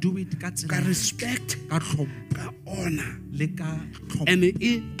going to do it ka ka tsela, respect, ka hlompho, ka honor. le ka tlhompho. And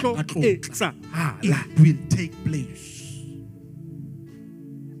e tlo Ka tlotla. etsahala. It will take place.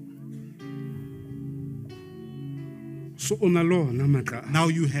 So ona lona matla. Now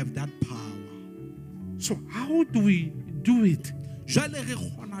you have that power. So how do we do it Jwale re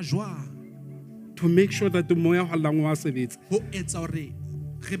kgona jwang to make sure that the moya o hallang wa sebetsa? ho etsa hore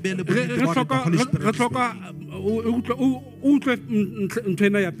re be le Re bonnete ba hore the Holy Spirit is hloka working. o utlwe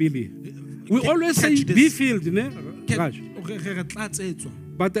ntwena ya pele. We always say Catch this. be filled, ne? Raj. Re tlatsetswa.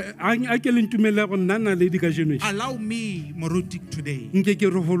 But a ke le ntumela go nna Naledi ka generation. Allow me, Moruti, today, Nke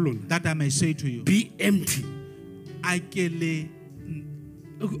ke re ho lona. that I may say to you, Be empty. I kele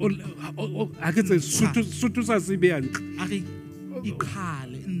A ke tse Sotho sa se be hantle. ari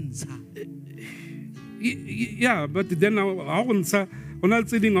ikhale ntsha. Yeah, but then ha go ntsha ona le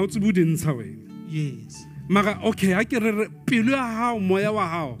tse ding ha o tsebe di ntsha wena. Yes. Mara okay, ha ke re pelo ya hao moya wa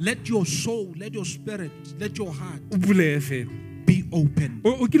hao Let your soul, let your spirit, let your heart o bulehe fela. be open.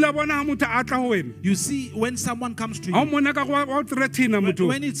 O kila bona ha motho a tla ho wena. You see, when someone comes to Ha o you, mona ka wa o threaten motho.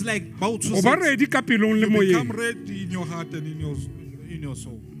 when it's like about to O ba ready ka pelong le you become moyeng. ready in your heart and in in your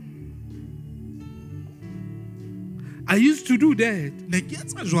soul. I used to do that. Ne ke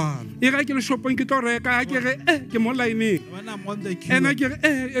etsa jwalo. E re ke le shopong ke tlo reka ha ke re ke mo line When I'm on the queue, ena ke re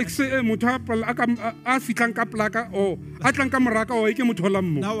motho a fitlang ka plaka o a tlang ka moraka o ke motho la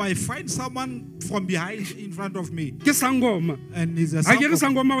mmo now I find someone from behind in front of me, ke sangoma and he's a ha ke re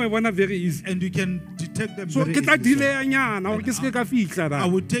sound of- sangoma we bona very easy and you can detect them so very ke tla easily. delay nyana hore ke se ka fitla I ra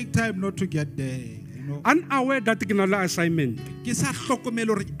would take time not to get there. You know, unaware that ke na le assignment ke sa hlokomele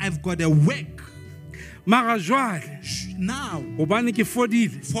hore I've got a work mara jwale now, hobane ke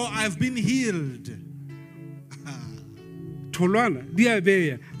fodile for I've been healed. tholwana di a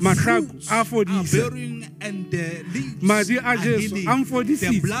beya mahlaku Fruits a are fodisa bearing and the leaves Madi a are Jesu, healing. a mfodisitse.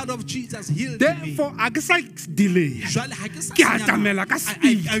 The blood of Jesus healed me. therefore a ke sa delay Jwale ha ke sa Ke a senyana. tlamela ka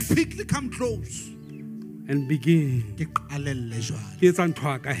speed. I quickly come close. and begin Ke qalelle jwale ke etsa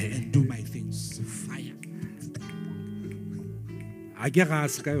ntho ka he and do my things. Fire. a ke ga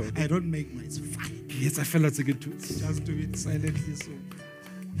se ka yona I don't make noise. Fire. ke etsa fela tse ke thutse Just do it silently so.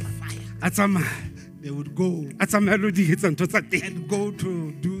 Fire. a tsamaya They would go a tsamaya lo di etsa ntho tsa teng and go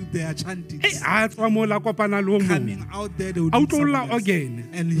to do their chantings. a tswa mo la kopana le o mong Coming out there, they would a meet utlolla someone else. again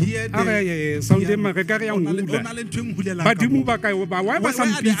And here a re sound e mare ka re ya ngula badimo ba ka ba wa ba Where are the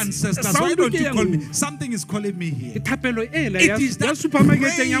sampitse ancestors? Why sound don't ke you ya call me? ngula. Something is calling me ke here. thapelo ela It ya is ya that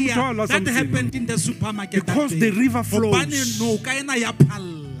supermarketeng ya prayer mtholo that happened in the supermarket. that Because day. the river flows. Hobane noka ena ya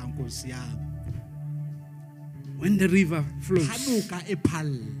phalla, nkosi yami. when the river Ha flows noka e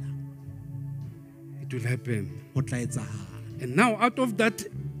phalla, it will happen ho tla etsahala. and now out of that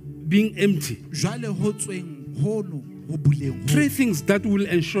being empty Jwale ho tsweng hono, ho buleng three ho. things that will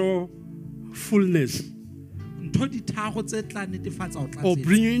ensure fullness Ntho di tharo tse tla netefatsa ho or tlatsetsa.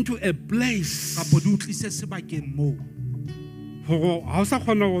 bring you into a place Kapo di o tlise sebakeng moo. hore ha o sa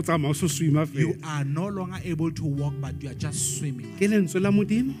kgona go tsamaya o se swima You fela are no longer able to walk, but you are just swimming. ke lentswe la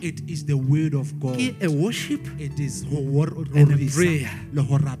modimo It is the word of God. ke a worship It is ho And a prayer. le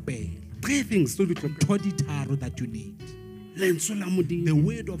ho rapela. three things tse di tlhoka Ntho di tharo that you need. lentswe la The modimo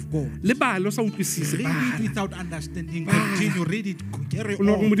word of God. le bale o sa utlwisise Read it bala without understanding. Bala. Continue. Read it. Carry o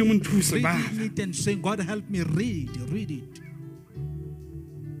ne gore on. modimo nthuse bala Reading it and saying, God help me read. Read it.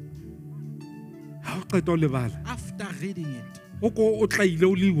 ha o qeta o lebala After reading it, o ko o tlaile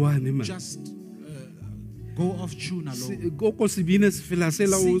o le one man just go off tune alone. o ko sebine se fela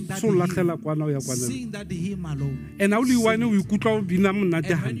sela o Sing that so latlhela hymn. kwana o ya kwana Sing that hymn alone. and ha o le one o ikutlwa o bina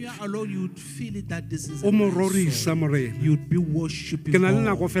monate And when hampe you are alone, you would feel it that this is o a mo nice rorisa song. morena You'd be worshiping ke na le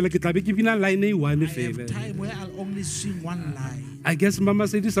God. nako fela ke tla be ke bina line e one I have fela time where I'll only sing one line. I guess Mama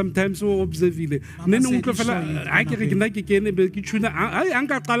said sometimes o observile Mama ne ne Sedi utlwa fela saw it, ha ke re ke nna ke kene be ke tshuna a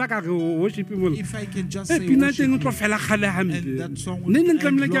nka qala ka re worship mo If I can just e say pina worship teng o tlo me, fela khale and that song hampe would ne ne end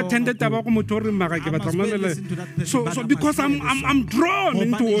tlamile ke long attended ago. taba go motho re mara ke I batla must go and mamela listen to that person, so but I because must hear the I'm song. drawn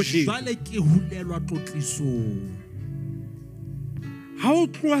into Hobane worship jwale ke hulelwa tlotlisong. ha o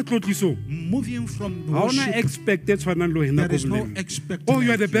tloa tlotliso Moving from the ha ona worship, expected tshwana le wena there is no go expect. oh you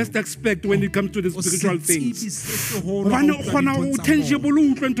are like the best expect when it comes to the O spiritual setsebi things se seholo hobane ha o utlwa kgona dintho o tsa tangible bona.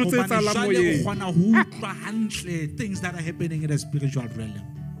 o utlwe ntho tse Hobane etsahalang jwale o moyeng kgona ho utlwa hantle things that are happening in the spiritual realm.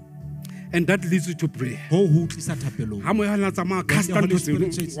 and that leads you to prayer Ho ho tlisa thapelong. ha moya na tsamaya When the casta Holy ntho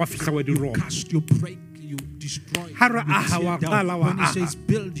Spirit tse says, wa fihla wa di you roba cast, you break, you destroy. Ha re you aha, tear wa down. qala wa When he aha. says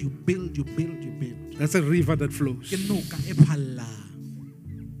build, you build, you build, you build. that's a river that flows Ke noka e phallang.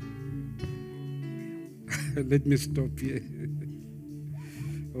 let me stop here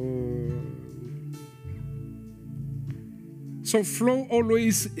oh. So flow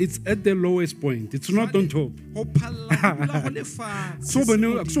always it's at the lowest point. It's not on top. Ho phalla ho dula ho le fatshe. So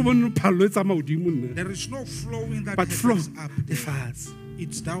bone phallo e tsamaya hodimo nna. There is no flowing that But flow happens up e there. fatshe.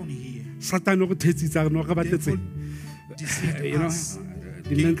 It's down here. Satan o go thetsitsa re no re batletse. Devil deceived You know, us,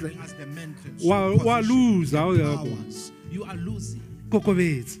 the gave mental us the mentals, Wa position, lose the ha o ya ko. powers. You are losing.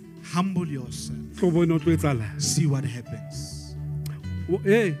 Kokobetse. Humble yourself. Tlo bone o tlo etsala. See what happens.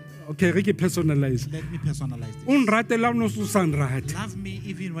 Okay, re ke personalize. Let me personalize this. O nratela o no so sa nrate. Love me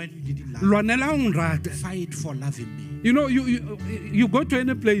even when you didn't love me. Lwanela o nrate. Fight for loving me. You know, you go to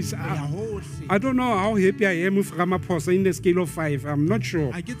any place. The whole thing. I don't know how happy I am with Ramaphosa in the scale of 5. I'm not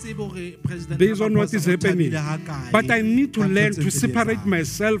sure. I get able President Based on what Ramaphosa is o happening. thabile ha kae, But I need to ka learn ntho to tse di separate etsang.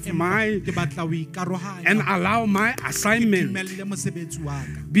 myself, Empa my, ke batla ho ikarohanya. and allow my Ke assignment dumelle mosebetsi wa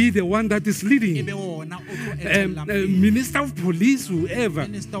ka. be the one that is leading. Ebe ona o tlo etella pele. Minister of Police, whoever.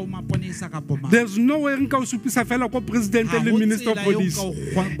 Minister wa maponesa kapo mang. There's no way nka o supisa fela ko president Ha le ho minister of tsela eo police. ka o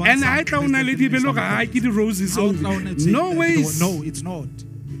bontsha And I tla una le president dibelo le ga minister ke di roses Ha o tla only. ona tsela No eo, ways. No, it's not.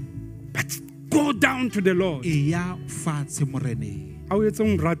 But go down to the Lord. Eya fatshe moreneng Ha o etse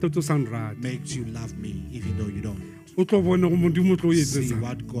nrate o tlo sa nrate. makes you love me even though you don't. o tlo bona go modimo o tlo o See etsetsa.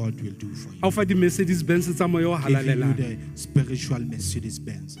 what God will do for you. A o fa di-Mercedes Benz tsa moya o Giving you halalelang. the spiritual Mercedes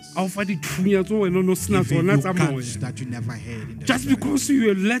Benzes. A o fa dithunya tse wena o no sena Giving tsona you tsa guns moya. that you never had in the Just spirit. because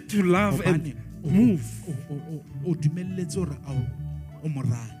you are led to love and move. O dumelletse hore o mo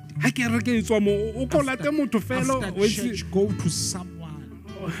rate. Ha ke re ke etswa mo o ko late motho fela o After church, go to someone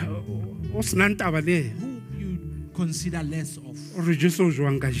o sena taba le whom you consider less of o re Jesu o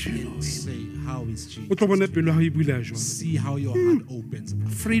jwang ka jeno. and say, how is O tlo bona Jesus? pelo ya hao e bula jwang. See how your heart opens.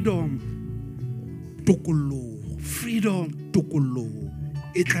 Freedom, Tokoloho, freedom tokoloho.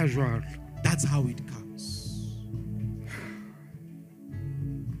 e tla jwalo. That's how it comes.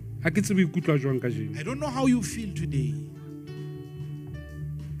 Ha ke tsebe o ikutlwa jwang ka jeno. I don't know how you feel today.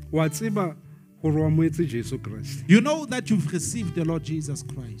 Wa tseba gore wa moetse Jesu Kriste. You know that you've received the Lord Jesus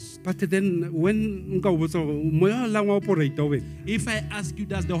Christ. But then when nka o botsa gore moya o lang wa operate wena, If I ask you,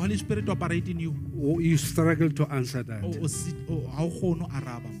 does the Holy Spirit operate in you? you struggle to answer that. How kgono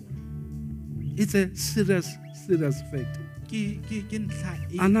araba mo? It's a serious fact. Ke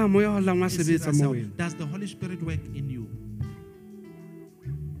ntlha e- Ana moya o lang wa e sebetsa serious mo hao. wena. Does the Holy Spirit work in you?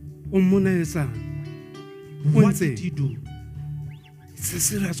 O mmonesa. What ntse? did he do? It's a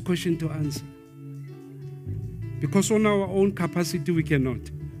serious question to answer. Because on our own capacity we cannot.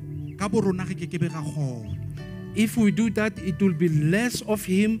 Ka bo rona re kekebe ra kgona. If we do that, it will be less of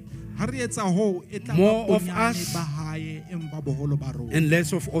him Ha re etsa hoo, e tla ba More of bonyane us ba hae, empa boholo ba rona. and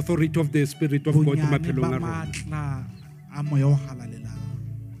less of authority of the Spirit of God Bonyane maphelong ba a rona. matla a moya o halalelang.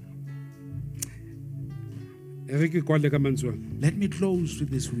 E re ke kwale ka mantswe a. Let me close with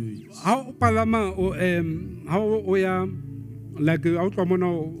this word. Ha o palama ha o ya like ha o tloha mona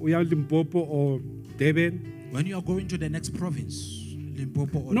o ya Limpopo or Durban, When you are going to the next province,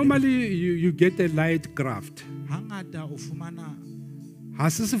 Limpopo or normally you get a light craft. hangata o fumana Ha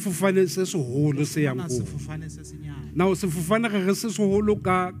se sefofane se seholo se yang ko. sefofane se senyane. Now sefofane re re se seholo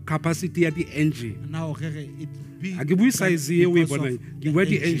ka capacity ya di-engine. Now it be Ha ke bue size e o e because of bonang, the ke bua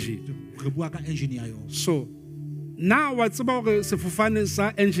di-engine. Re bua ka engine ya yona. So now wa tseba gore sefofane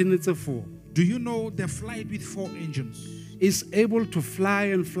sa engine tse 4 Do you know the flight with 4 engines is able to fly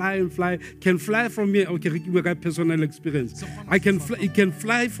and fly and fly, can fly from here. Okay, re ke bua ka personal experience. It can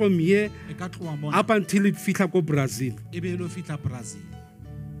fly from here e ka tloha mona up until it fitla ko Brazil. e be e lo fihla Brazil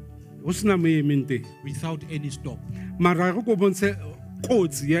O sena moemeng teng. without any stop? Mara re ko bontshe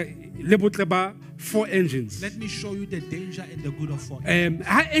kotsi ya le botle ba 4 engines. Let me show you the danger and the good of 4.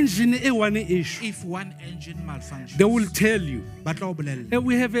 Ha engine e one issue, If one engine malfunctions, they will tell you, ba tla o bolella.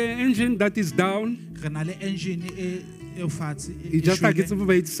 we have an engine that is down. Re na le engine e fatshe e It just like it's shwele.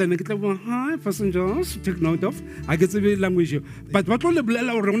 about it's and it's like, hi passengers, take note of. I get the language here. But what all the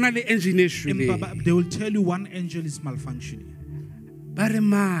blella or rona le engine issue. Empa they will tell you one engine is malfunctioning. Bare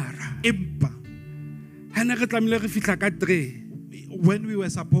mara. Empa Hana re tlamile re fitla ka 3. when we were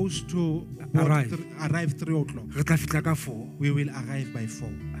supposed to Arrive. arrive 3 o'clock, Re tla fitla ka 4. we will arrive by 4.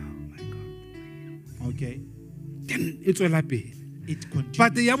 Oh my God. Okay? Then it's all pele. It continues.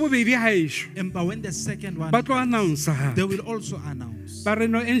 But ya bobedi ha isho. Empa when the second one, Ba tlo announce ha. they will also announce. Ba re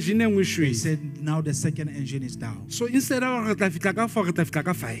no engine engwe They shwe. said now the second engine is down. So instead of re tla fitla ka 4, re tla fitla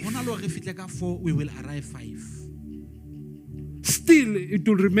ka 5. Hona le hore re fihle ka 4, we will arrive 5. Still it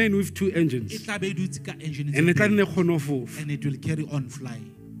will remain with 2 E engines. tla be e dutse ka engine And tse it tla pedi, nne kgone ho fofa. and it will carry on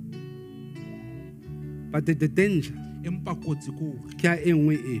flying. But the danger Empa kotsi ko hore ke a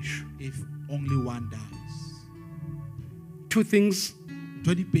engwe issue. if only one dies. 2 things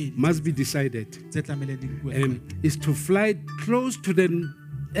Ntho di pedi must be decided. tse tlameileng di nkuwe. Is to fly close to the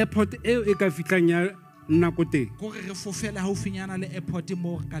airport e ka fitlang ya nako teng. Ko re fofela haufinyana le airport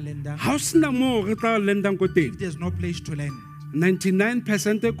mo re ka landang. Ha o sena moo re tla landang ko teng, If there's no place to land,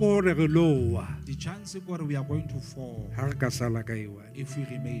 99% e ko hore re lowa the chance is we are going to fall ha re ka sala ka ewa. if we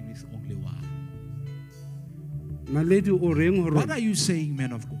remain with only one. Naledi o reng What hore are you saying,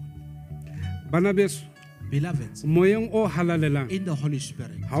 men of God? bana beso Beloveds, moyeng o halalelang in the Holy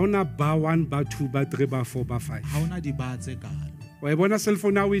Spirit, ha ona ba 1 ba 2 ba 3 ba 4 ba 5. ha ona diba tse kalo. Wa e bona cell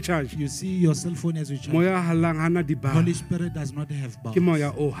phone ha o e charge, You see your cell phone as you charge. moya a halalang hana di ba. Holy Spirit does not have Ke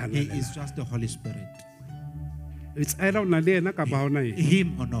moya bounds. o He halalang. is just the Holy Spirit. It's either o na le yena kapa ha ona yena.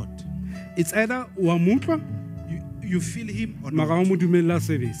 Him or not. It's either wa mutlwa You feel him or mara o not. mo dumella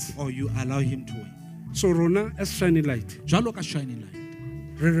sebetsi. Or you allow him to win. So rona as shining light Jwalo ka shining light.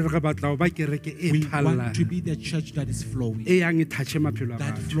 re batla ho ba kereke e We want phallang to be the church that is flowing. e yang e touch maphelo a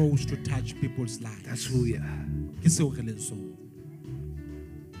That batho. flows to touch people's lives. That's who we are. Ke seo re leng sona.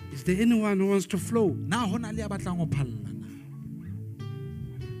 Is there anyone who wants to flow? Na hona le ya batlang ho phalla na?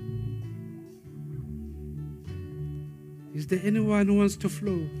 Is there anyone who wants to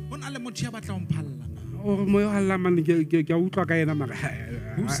flow? Hona le motho ya batlang ho phalla na? o moya o halala man ke a utlwa ka ena mara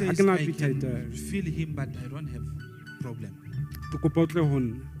Who ha says ke na I appetite. can feel him, but I don't have problem? Ke kopa o tle ho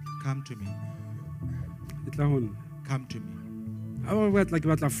nna. Come to me. E tla ho nna. Come to me. Ha o batla ke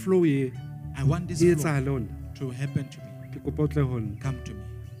batla flow e I want this e flow etsahale ho nna. to happen to me. Ke kopa o tle ho nna. Come to me.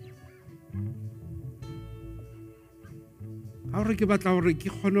 Ha o re ke batla hore ke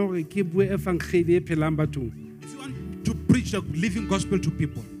kgone hore ke bue evangeli e phelang bathong, If you want to preach the living gospel to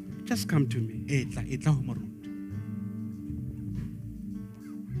people, just come to me. etla ho moruti.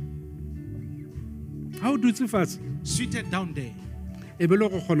 Ha o dutse fatshe Seated down there, e be le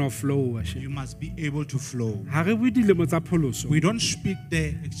go kgona ho flowa she. you must be able to flow. Ha re bue dilemo tsa pholoso, We don't speak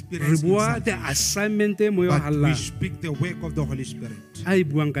the re experience, bua in the salvation, assignment e moya o but we halala speak the work of the Holy Spirit a e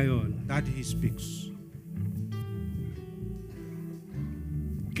buang ka yona. that He speaks.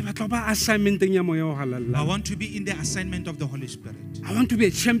 Ke batla ho ba assignmenteng ya moya o I halala. want to be in the assignment of the Holy Spirit. I want to be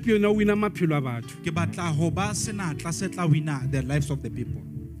a champion o wina maphelo a batho. Ke batla ho ba senatla se tla wina the lives of the people.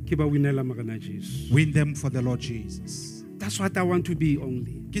 Ke ba winela morena Jesu. Win them for the Lord Jesus. That's what I want to be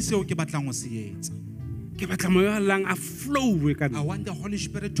only. Ke seo ke batlang ho se etsa. Ke batla moya o halalang a flow ka I nna. want the Holy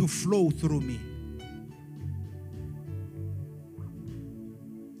Spirit to flow through me.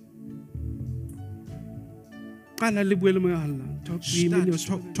 Qala le bue le moya o halalang. Talk to him in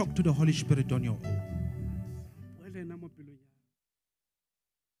your Talk to the Holy Spirit on your own.